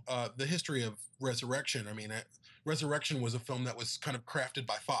the history of Resurrection, Resurrection was a film that was kind of crafted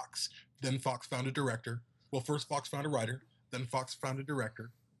by Fox. Then Fox found a director. Well, first Fox found a writer. Then Fox found a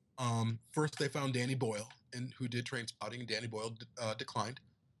director. First they found Danny Boyle, who did Trainspotting. Danny Boyle declined.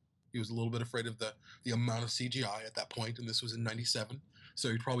 He was a little bit afraid of the amount of CGI at that point, and this was in 97. So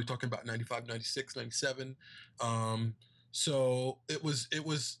you're probably talking about 95, 96, 97. So it was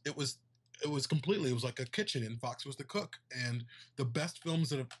like a kitchen, and Fox was the cook. And the best films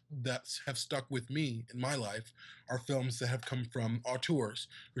that have stuck with me in my life are films that have come from auteurs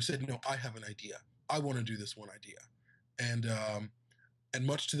who said, "No, I have an idea. I want to do this one idea," and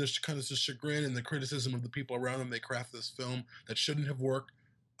much to the kind of the chagrin and the criticism of the people around them, they craft this film that shouldn't have worked,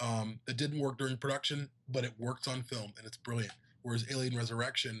 that didn't work during production, but it works on film and it's brilliant. Whereas Alien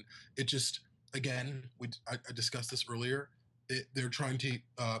Resurrection, it just, again, I discussed this earlier. They're trying to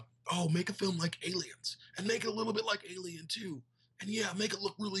make a film like Aliens and make it a little bit like Alien 2, and make it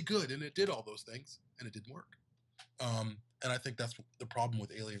look really good, and it did all those things and it didn't work. And I think that's the problem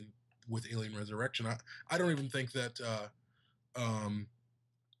with Alien Resurrection. I don't even think that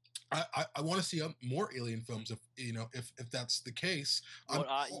I want to see more Alien films if that's the case.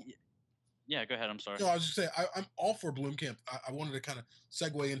 Yeah, go ahead. I'm sorry. No, I was just saying I'm all for Blomkamp. I wanted to kind of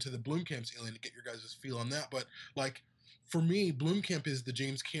segue into the Blomkamp's Alien to get your guys' feel on that. But like for me, Blomkamp is the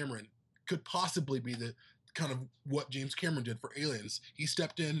James Cameron, could possibly be the kind of what James Cameron did for Aliens. He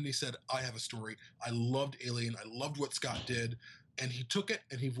stepped in and he said, "I have a story. I loved Alien. I loved what Scott did," and he took it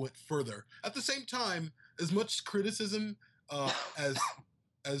and he went further. At the same time, as much criticism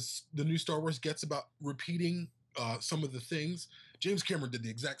as the new Star Wars gets about repeating some of the things, James Cameron did the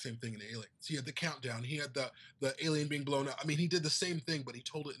exact same thing in Aliens. He had the countdown. He had the alien being blown up. I mean, he did the same thing, but he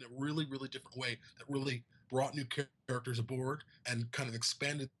told it in a really, really different way that really brought new characters aboard and kind of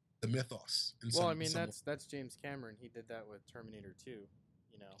expanded the mythos. That's James Cameron. He did that with Terminator 2.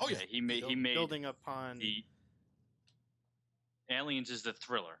 Oh yeah, he made building upon the Aliens is the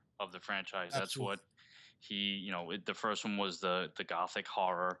thriller of the franchise. Absolutely. That's what he, the first one was the gothic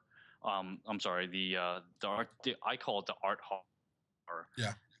horror. I'm sorry, the art. I call it the art horror.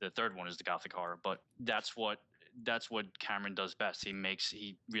 Yeah. The third one is the gothic horror, but that's what Cameron does best.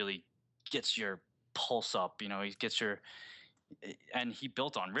 He really gets your pulse up. He gets and he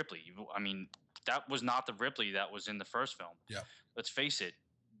built on Ripley. I mean, that was not the Ripley that was in the first film. Yeah. Let's face it,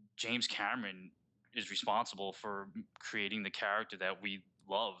 James Cameron is responsible for creating the character that we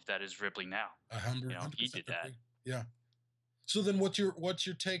love, that is Ripley now. 100%. He did that. Yeah. So then, what's your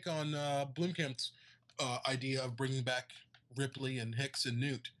take on Blomkamp's idea of bringing back Ripley and Hicks and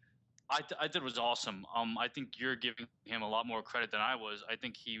Newt? I thought it was awesome. I think you're giving him a lot more credit than I was. I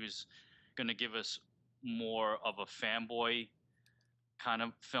think he was going to give us more of a fanboy kind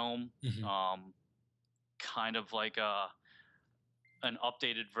of film, Mm-hmm. kind of like an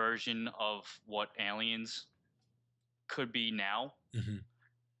updated version of what Aliens could be now. Mm-hmm.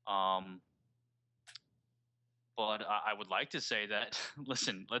 But I would like to say that,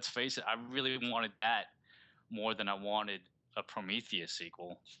 listen, let's face it, I really wanted that more than I wanted a Prometheus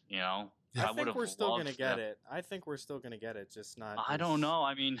sequel, Yeah. I think we're still going to get it. I think we're still going to get it, just not... I don't know.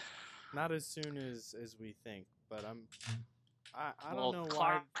 I mean... Not as soon as we think, but I don't know why...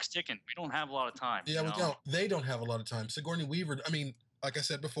 Clock's ticking. We don't have a lot of time. Yeah, we don't. They don't have a lot of time. Sigourney Weaver, I mean, like I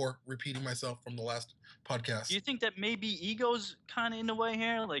said before, repeating myself from the last podcast. Do you think that maybe ego's kind of in the way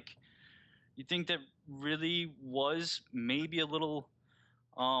here? Like, you think that really was maybe a little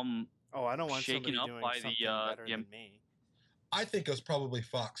I don't want shaken somebody up doing by something better than me. I think it was probably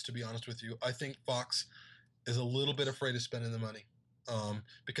Fox, to be honest with you. I think Fox is a little bit afraid of spending the money.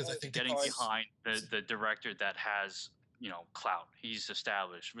 Because I think getting behind the director that has, clout. He's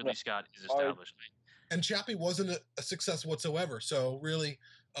established. Ridley Scott is established. And Chappie wasn't a success whatsoever. So really,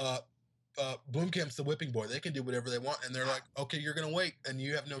 Blomkamp's the whipping boy. They can do whatever they want, and they're like, okay, you're gonna wait, and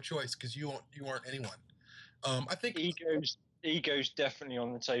you have no choice because you aren't anyone. I think ego's definitely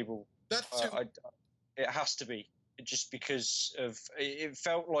on the table. That's it has to be, just because of it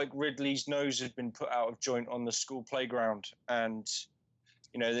felt like Ridley's nose had been put out of joint on the school playground, and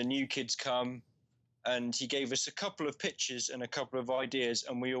the new kids come, and he gave us a couple of pictures and a couple of ideas,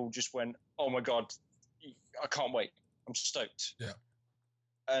 and we all just went, "Oh my god, I can't wait! I'm stoked." Yeah.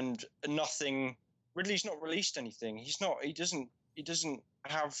 And nothing. Ridley's not released anything. He doesn't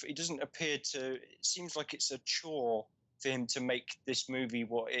appear to. It seems like it's a chore for him to make this movie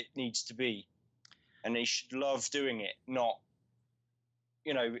what it needs to be, and he should love doing it. Not,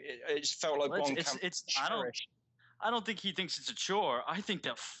 it's felt like Well, it's I don't think he thinks it's a chore. I think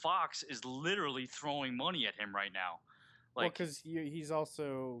that Fox is literally throwing money at him right now. Well, because he's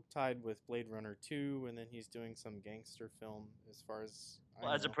also tied with Blade Runner 2, and then he's doing some gangster film, as far as I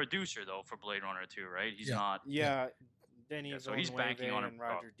know. As a producer, though, for Blade Runner 2, right? He's Yeah. not. Yeah, Denny so he's banking on and him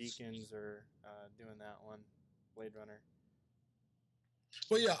Roger regardless. Deakins are doing that one, Blade Runner.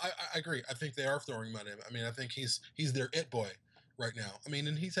 Well, yeah, I agree. I think they are throwing money at him. I mean, I think he's their it boy right now. I mean,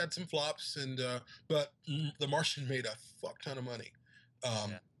 and he's had some flops, but The Martian made a fuck ton of money.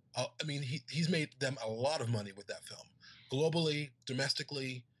 I mean, he's made them a lot of money with that film, globally,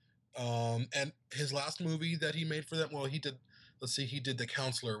 domestically, and his last movie that he made for them. Well, he did. Let's see, he did The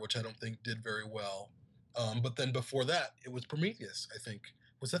Counselor, which I don't think did very well. But then before that, it was Prometheus. I think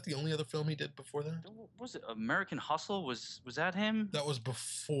was that the only other film he did before that? Was it American Hustle? Was that him? That was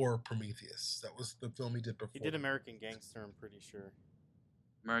before Prometheus. That was the film he did before. He did American Gangster, I'm pretty sure.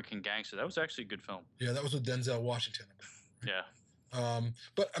 American Gangster. That was actually a good film. Yeah, that was with Denzel Washington. Yeah.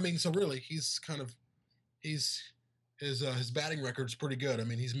 But I mean, so really, he's kind of his batting record's pretty good. I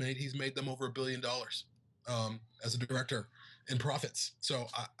mean, he's made them over $1 billion as a director in profits. So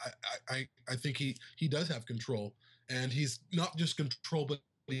I think he does have control, and he's not just control, but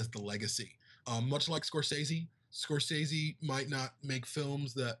he has the legacy. Much like Scorsese might not make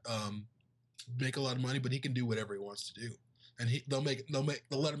films that make a lot of money, but he can do whatever he wants to do, and they'll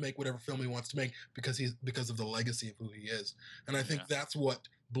let him make whatever film he wants to make because of the legacy of who he is. And I think that's what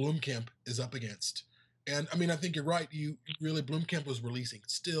Blomkamp is up against. And I mean, I think you're right. Blomkamp was releasing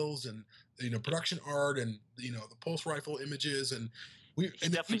stills and production art and the pulse rifle images and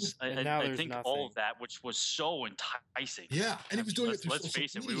I think all of that, which was so enticing. Yeah, and he was doing it through Let's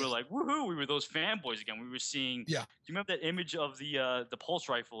face it, we were like, woohoo! We were those fanboys again. We were seeing. Yeah. Do you remember that image of the pulse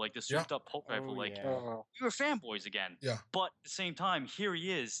rifle, like the souped up pulse rifle? We were fanboys again. Yeah. But at the same time, here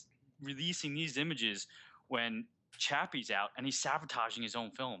he is releasing these images when Chappie's out and he's sabotaging his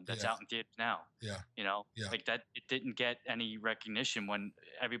own film that's out in theaters now. Yeah. Like that. It didn't get any recognition when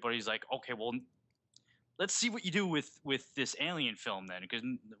everybody's like, okay, well, let's see what you do with this Alien film then, because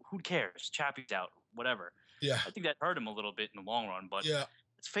who cares? Chappie's out, whatever. Yeah. I think that hurt him a little bit in the long run, but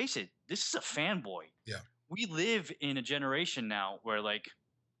let's face it, this is a fanboy. Yeah. We live in a generation now where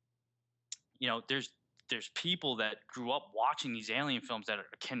there's people that grew up watching these Alien films that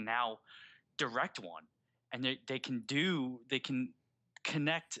can now direct one, and they can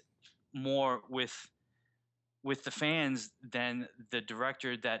connect more with the fans than the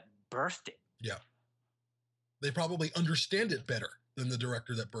director that birthed it. Yeah. They probably understand it better than the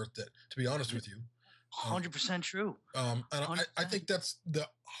director that birthed it, to be honest with you. 100% true. And I think that's the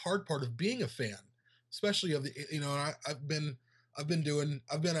hard part of being a fan, especially of the, I've been a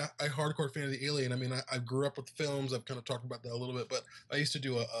hardcore fan of the Alien. I mean, I grew up with the films. I've kind of talked about that a little bit, but I used to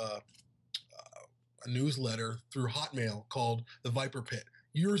do a newsletter through Hotmail called The Viper Pit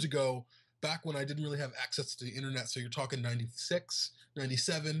years ago, back when I didn't really have access to the internet. So you're talking 96,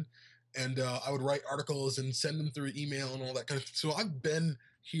 97. And I would write articles and send them through email and all that kind of thing. So I've been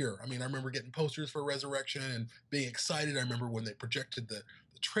here. I mean, I remember getting posters for Resurrection and being excited. I remember when they projected the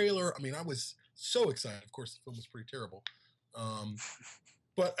trailer. I mean, I was so excited. Of course, the film was pretty terrible. And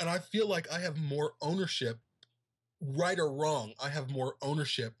I feel like I have more ownership, right or wrong. I have more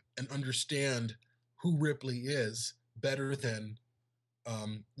ownership and understand who Ripley is better than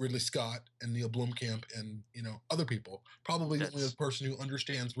Ridley Scott and Neil Blomkamp and other people. Probably the only person who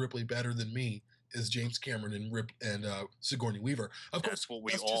understands Ripley better than me is James Cameron and Sigourney Weaver. Of course, what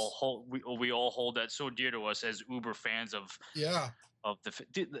we all hold. We all hold that so dear to us as uber fans of the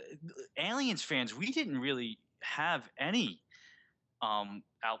Aliens fans. We didn't really have any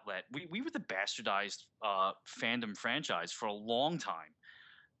outlet. We were the bastardized fandom franchise for a long time.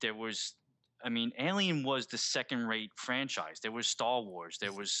 There was. I mean, Alien was the second-rate franchise. There was Star Wars,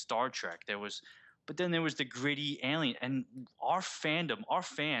 there was Star Trek, but then there was the gritty Alien. And our fandom, our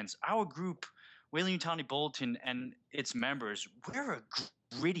fans, our group, Weyland-Yutani Bulletin and its members, we're a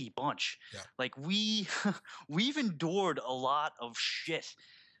gritty bunch. Yeah. Like we've endured a lot of shit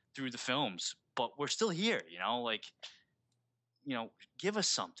through the films, but we're still here. Give us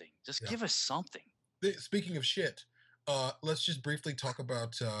something. Just give us something. Speaking of shit, let's just briefly talk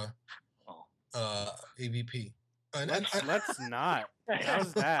about. AVP. Let's not.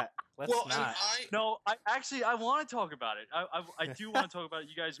 How's that? Let's not. I want to talk about it. I do want to talk about it.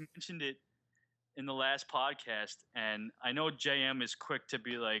 You guys mentioned it in the last podcast, and I know JM is quick to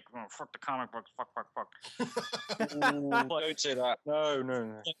be like, oh, fuck the comic books, fuck. Don't say that.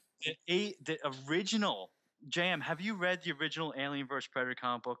 No. The original, JM, have you read the original Alien vs. Predator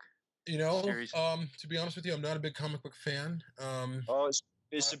comic book? Series? To be honest with you, I'm not a big comic book fan.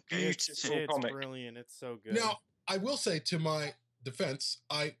 It's a beautiful comic. It's brilliant. It's so good. Now, I will say, to my defense,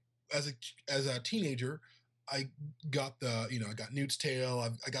 as a teenager, I got I got Newt's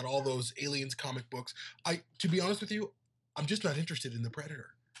Tale. I got all those Aliens comic books. To be honest with you, I'm just not interested in the Predator.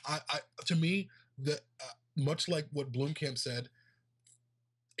 To me, much like what Blomkamp said,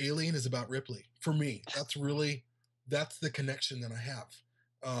 Alien is about Ripley. For me, that's the connection that I have.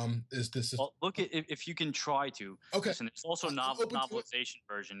 Well, look at if you can try to. Okay. Listen, there's also a novelization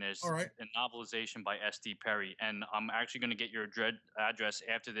version. There's All right. a novelization by S.D. Perry, and I'm actually going to get your address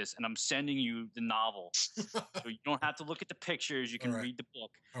after this, and I'm sending you the novel, so you don't have to look at the pictures. You can read the book.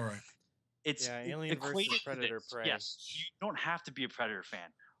 All right. It's Alien versus equated to Predator this. Prey. Yes, you don't have to be a Predator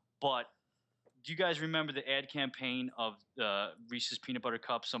fan, but do you guys remember the ad campaign of Reese's peanut butter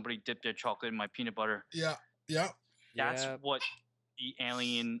cup? Somebody dipped their chocolate in my peanut butter. Yeah. That's what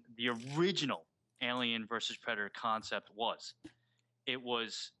the original Alien versus Predator concept was. It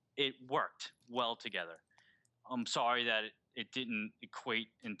worked well together. I'm sorry that it didn't equate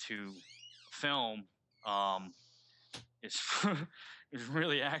into film. It's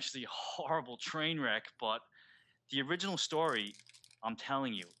really actually a horrible train wreck, but the original story, I'm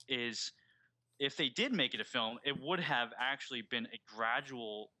telling you, is if they did make it a film, it would have actually been a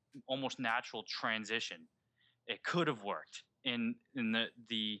gradual, almost natural transition. It could have worked in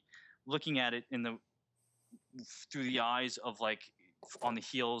the looking at it through the eyes of on the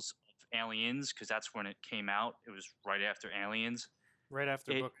heels of Aliens, because that's when it came out. It was right after Aliens. Right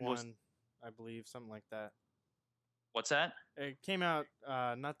after book one, I believe, something like that. What's that? It came out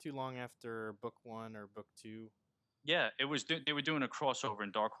not too long after book one or book two. Yeah, it was. They were doing a crossover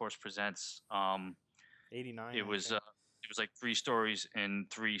in Dark Horse Presents. 89. It was like 3 stories in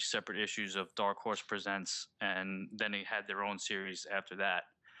 3 separate issues of Dark Horse Presents, and then they had their own series after that.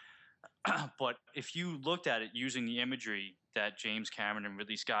 But if you looked at it using the imagery that James Cameron and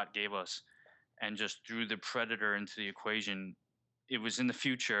Ridley Scott gave us, and just threw the Predator into the equation, it was in the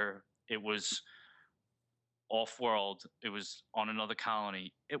future. It was off-world. It was on another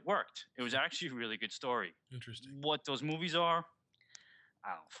colony. It worked. It was actually a really good story. Interesting. What those movies are,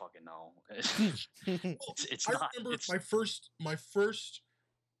 I don't fucking know. It's I not. remember my first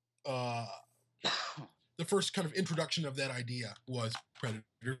the first kind of introduction of that idea was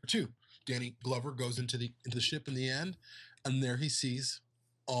Predator 2. Danny Glover goes into the ship in the end, and there he sees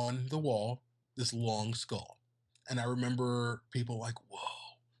on the wall this long skull. And I remember people like,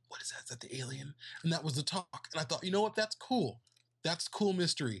 whoa, what is that? Is that the alien? And that was the talk. And I thought, you know what? That's cool. That's cool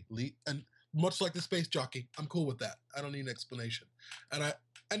mystery. And much like the Space Jockey, I'm cool with that. I don't need an explanation. And I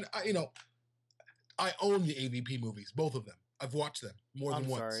I own the AVP movies, both of them. I've watched them more than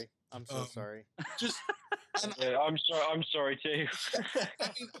once. Sorry. I'm so sorry. Just I'm sorry too. I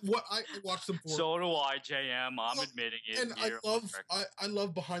mean, what I watched them for. So do I, JM. I'm admitting it. And I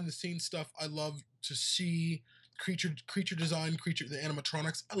love behind the scenes stuff. I love to see creature design, the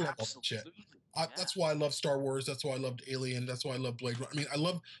animatronics. I love all that shit. That's why I love Star Wars. That's why I loved Alien. That's why I love Blade Runner. I mean, I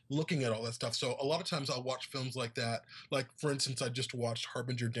love looking at all that stuff. So a lot of times I'll watch films like that. Like, for instance, I just watched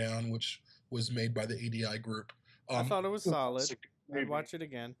Harbinger Down, which was made by the ADI group. I thought it was solid. I'd watch it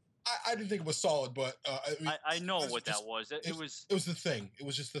again. I didn't think it was solid, but I know what that was. It was the thing. It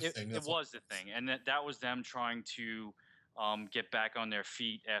was just the thing. It was the thing, and that was them trying to get back on their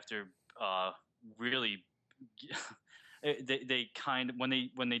feet after really. They kind of when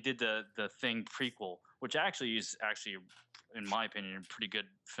they did the Thing prequel, which actually is in my opinion a pretty good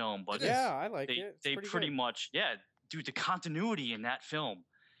film, but yeah, I like it. They pretty much dude, the continuity in that film,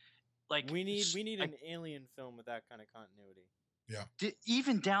 like we need an Alien film with that kind of continuity. Yeah,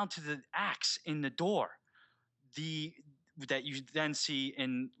 even down to the axe in the door, that you then see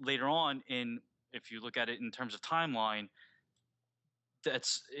in later on in, if you look at it in terms of timeline,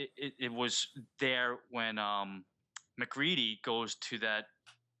 it was there when MacReady goes to that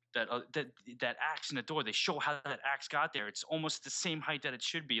axe in the door. They show how that axe got there. It's almost the same height that it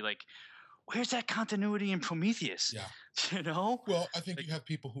should be. Like, where's that continuity in Prometheus? Yeah, you know. Well, I think you have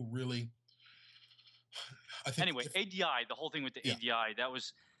people who really. Anyway, ADI, the whole thing with the ADI, that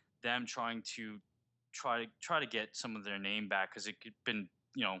was them trying to try to get some of their name back, because it could been,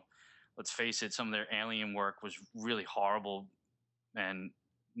 let's face it, some of their Alien work was really horrible, and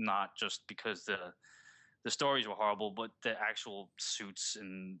not just because the stories were horrible, but the actual suits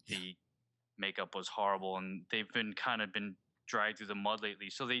and the makeup was horrible, and they've been dragged through the mud lately.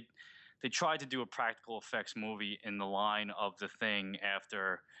 So they tried to do a practical effects movie in the line of The Thing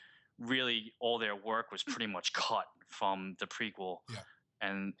after really all their work was pretty much cut from the prequel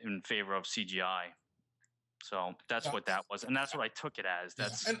and in favor of CGI. So that's what that was, and that's what I took it as.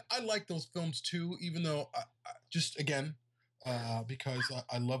 And I like those films too, even though I just again because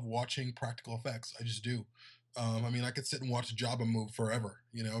I love watching practical effects. I just do. I mean, I could sit and watch Jabba move forever,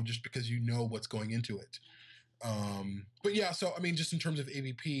 just because you know what's going into it. But yeah, so I mean, just in terms of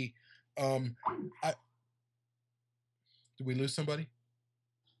AVP, did we lose somebody?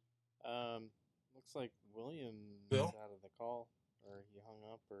 Looks like William Bill? is out of the call, or he hung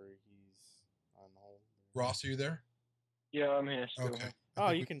up, or he's on hold. Ross, are you there? Yeah, I'm here still. Okay.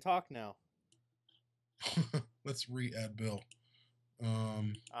 Oh, you can talk now. Let's re-add Bill.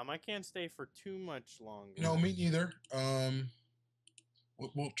 I can't stay for too much longer. No, me neither.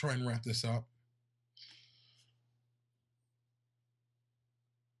 We'll try and wrap this up.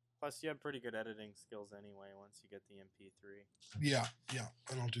 Plus, you have pretty good editing skills anyway. Once you get the MP3. Yeah,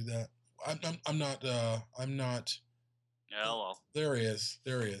 and I'll do that. I'm not. Hello. There he is.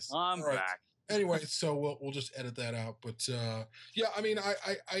 I'm back. Anyway, so we'll just edit that out. But yeah, I mean,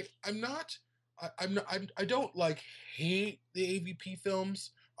 I don't like hate the AVP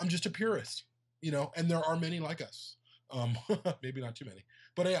films. I'm just a purist, and there are many like us. Maybe not too many,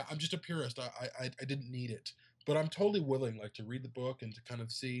 but yeah, I'm just a purist. I didn't need it, but I'm totally willing, like, to read the book and to kind of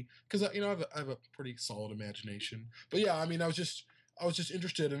see, because I have a pretty solid imagination. But yeah, I mean, I was just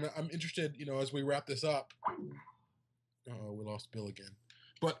interested, and I'm interested, as we wrap this up. Oh, we lost Bill again,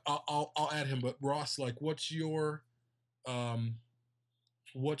 but I'll add him. But Ross, like, what's your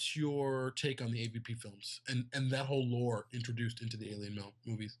take on the AVP films and that whole lore introduced into the Alien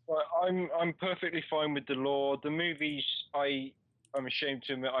movies? Well, I'm perfectly fine with the lore. The movies, I'm ashamed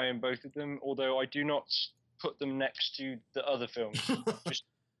to admit I own both of them, although I do not put them next to the other films. Just,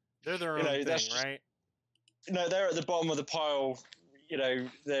 they're their own thing, right? No, they're at the bottom of the pile. They're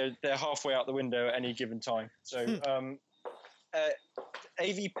halfway out the window at any given time. So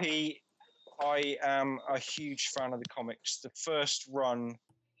AVP, I am a huge fan of the comics. The first run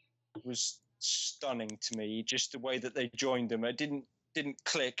was stunning to me. Just the way that they joined them, it didn't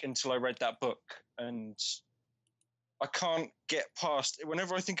click until I read that book, and I can't get past.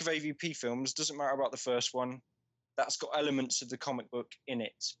 Whenever I think of AVP films, doesn't matter about the first one, that's got elements of the comic book in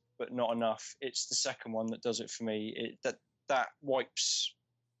it, but not enough. It's the second one that does it for me. That wipes.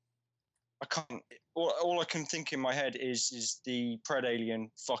 I can't. All I can think in my head is the pred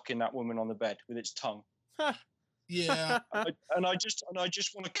alien fucking that woman on the bed with its tongue. Yeah. and I just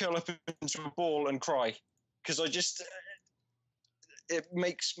want to curl up into a ball and cry, because it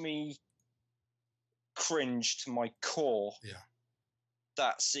makes me cringe to my core. Yeah.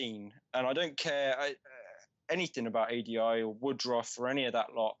 That scene, and I don't care anything about ADI or Woodruff or any of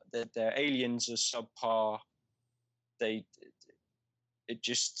that lot. Their aliens are subpar. They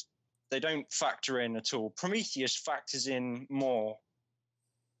don't factor in at all. Prometheus factors in more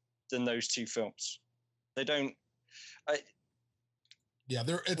than those two films. They don't. Yeah,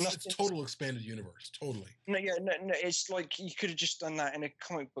 it's total expanded universe. Totally. No, it's like you could have just done that in a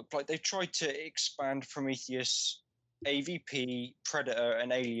comic book. Like, they tried to expand Prometheus, AVP, Predator,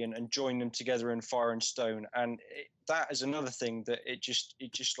 and Alien, and join them together in Fire and Stone. And that is another thing that it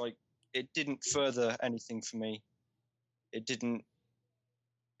didn't further anything for me. It didn't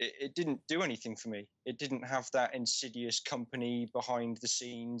do anything for me. It didn't have that insidious company behind the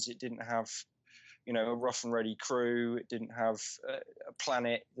scenes. It didn't have, a rough and ready crew. It didn't have a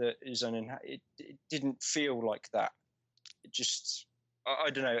planet that is uninhabited. It didn't feel like that. It just, I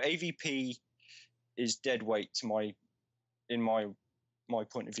don't know. AVP is dead weight in my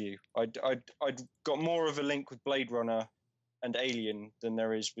point of view. I'd got more of a link with Blade Runner and Alien than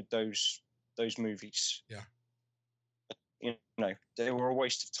there is with those movies. Yeah. They were a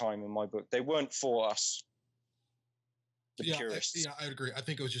waste of time in my book. They weren't for us, the purists. I agree. I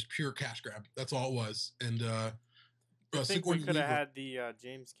think it was just pure cash grab. That's all it was. And I think we could have had the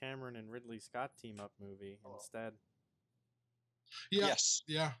James Cameron and Ridley Scott team up movie instead. Yeah. Yes.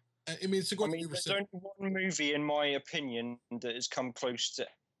 Yeah. I mean, there's only one movie, in my opinion, that has come close to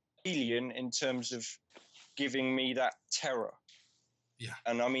Alien in terms of giving me that terror. Yeah.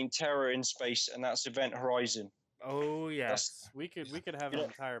 And I mean terror in space, and that's Event Horizon. Oh yes, we could have an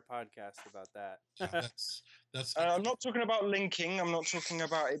entire podcast about that. Yeah, that's. I'm not talking about linking. I'm not talking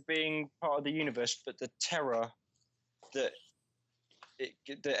about it being part of the universe, but the terror that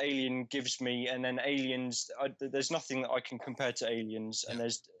the Alien gives me, and then Aliens. There's nothing that I can compare to Aliens, and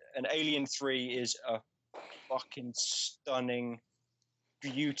Alien 3 is a fucking stunning,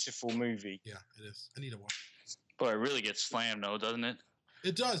 beautiful movie. Yeah, it is. I need to watch it. But it really gets slammed, though, doesn't it?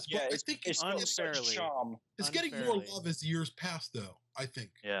 It does, but I think it's unfairly. Charm. It's getting more love as years pass, though. I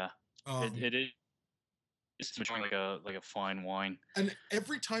think. Yeah, it is. It's maturing like a fine wine. And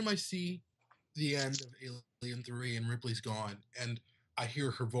every time I see the end of Alien 3 and Ripley's gone, and I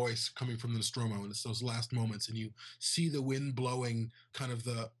hear her voice coming from the Nostromo, and it's those last moments, and you see the wind blowing kind of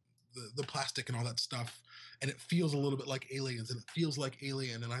the the plastic and all that stuff, and it feels a little bit like Aliens, and it feels like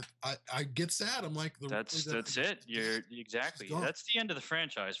Alien, and I get sad. I'm like, that's it. You're exactly. That's the end of the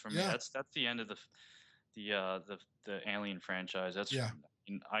franchise for me. Yeah. That's the end of the Alien franchise. That's Yeah.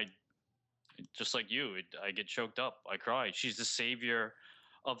 I just like you. I get choked up. I cry. She's the savior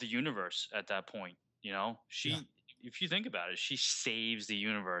of the universe at that point. You know, if you think about it, she saves the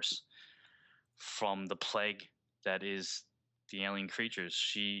universe from the plague that is the alien creatures.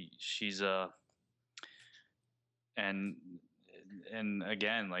 She's and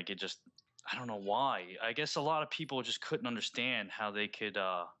again, like, it just, I don't know why. I guess a lot of people just couldn't understand how they could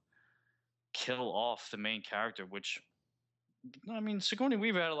kill off the main character, which, I mean, Sigourney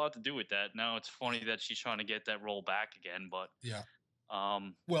Weaver had a lot to do with that. Now it's funny that she's trying to get that role back again, but yeah.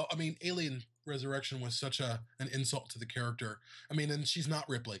 Well, I mean, Alien Resurrection was such an insult to the character. I mean, and she's not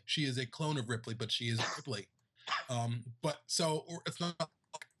Ripley. She is a clone of Ripley, but she is Ripley. But so it's not,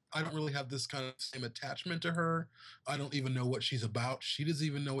 I don't really have this kind of same attachment to her. I don't even know what she's about. She doesn't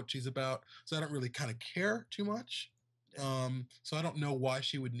even know what she's about. So I don't really kind of care too much. So I don't know why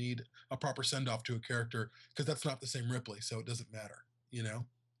she would need a proper send off to a character, because that's not the same Ripley. So it doesn't matter, you know?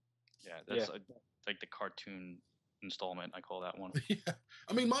 Yeah. That's like the cartoon installment. I call that one. Yeah.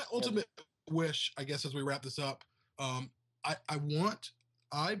 I mean, my ultimate wish, I guess, as we wrap this up, I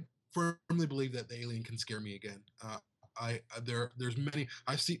firmly believe that the alien can scare me again. There's many.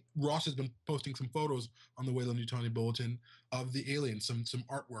 I see Ross has been posting some photos on the Weyland-Yutani Bulletin of the alien, some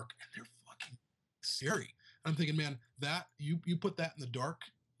artwork, and they're fucking scary. I'm thinking, man, that you put that in the dark,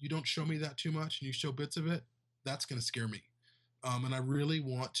 you don't show me that too much, and you show bits of it, that's gonna scare me. And I really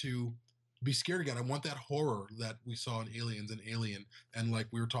want to be scared again. I want that horror that we saw in Aliens and Alien, and like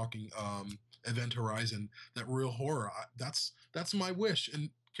we were talking, Event Horizon, that real horror. That's my wish. And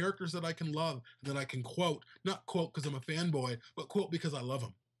characters that I can love, that I can quote, not quote because I'm a fanboy, but quote because I love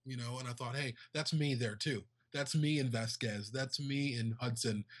them, you know? And I thought, hey, that's me there too. That's me in Vasquez. That's me in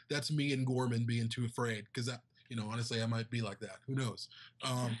Hudson. That's me in Gorman being too afraid. Because that, you know, honestly, I might be like that. Who knows?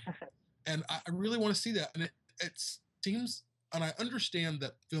 And I really want to see that. And it seems, and I understand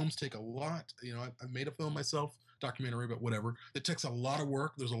that films take a lot. You know, I made a film myself, documentary, but whatever. It takes a lot of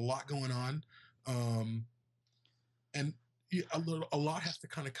work. There's a lot going on. And a lot has to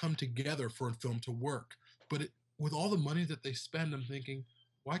kind of come together for a film to work. But with all the money that they spend, I'm thinking,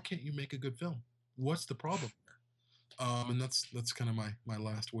 why can't you make a good film? What's the problem there? And that's kind of my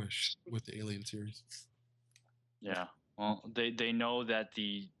last wish with the Alien series. Yeah. Well, they know that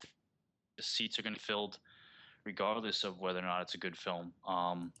the seats are going to be filled regardless of whether or not it's a good film.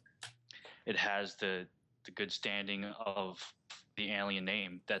 It has the good standing of the Alien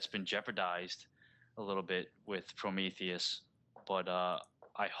name that's been jeopardized a little bit with Prometheus, but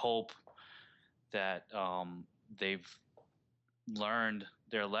I hope that they've learned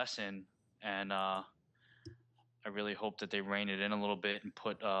their lesson, and I really hope that they rein it in a little bit and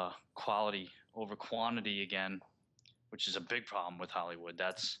put quality over quantity again, which is a big problem with Hollywood.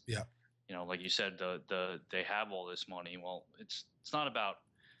 That's, you know, like you said, they have all this money. Well, it's not about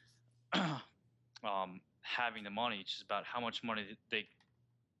having the money. It's just about how much money the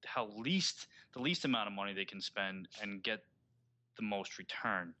least amount of money they can spend and get the most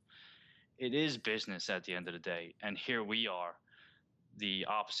return. It is business at the end of the day, and here we are, the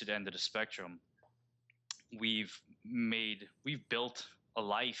opposite end of the spectrum. We've built a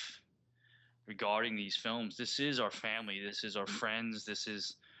life regarding these films. This is our family. This is our friends. This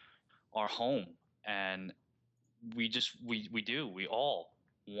is our home, and we all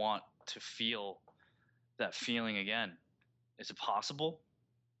want to feel that feeling again. Is it possible?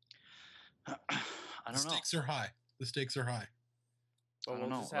 I don't know. The stakes are high. I don't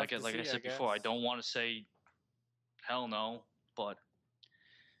know. Like I said before, I don't want to say hell no, but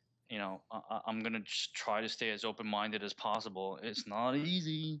you know, I'm gonna just try to stay as open-minded as possible. It's not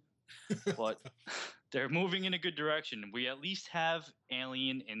easy, but they're moving in a good direction. We at least have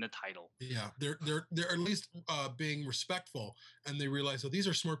Alien in the title. Yeah, they're at least being respectful, and they realize that these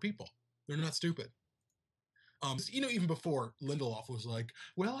are smart people. They're not stupid. You know, even before, Lindelof was like,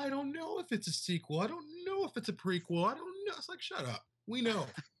 well, I don't know if it's a sequel. I don't know if it's a prequel. I don't know. It's like, shut up. We know.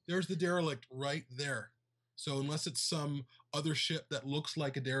 There's the derelict right there. So unless it's some other ship that looks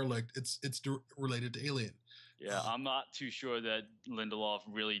like a derelict, it's related to Alien. Yeah, I'm not too sure that Lindelof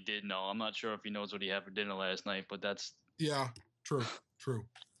really did know. I'm not sure if he knows what he had for dinner last night, but that's... Yeah, true.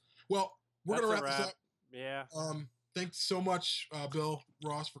 Well, we're going to wrap this up. Yeah. Thanks so much, Bill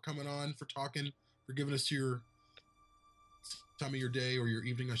Ross, for coming on, for talking, for giving us your time of your day, or your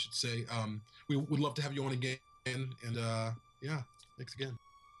evening, I should say. We would love to have you on again. And yeah, thanks again.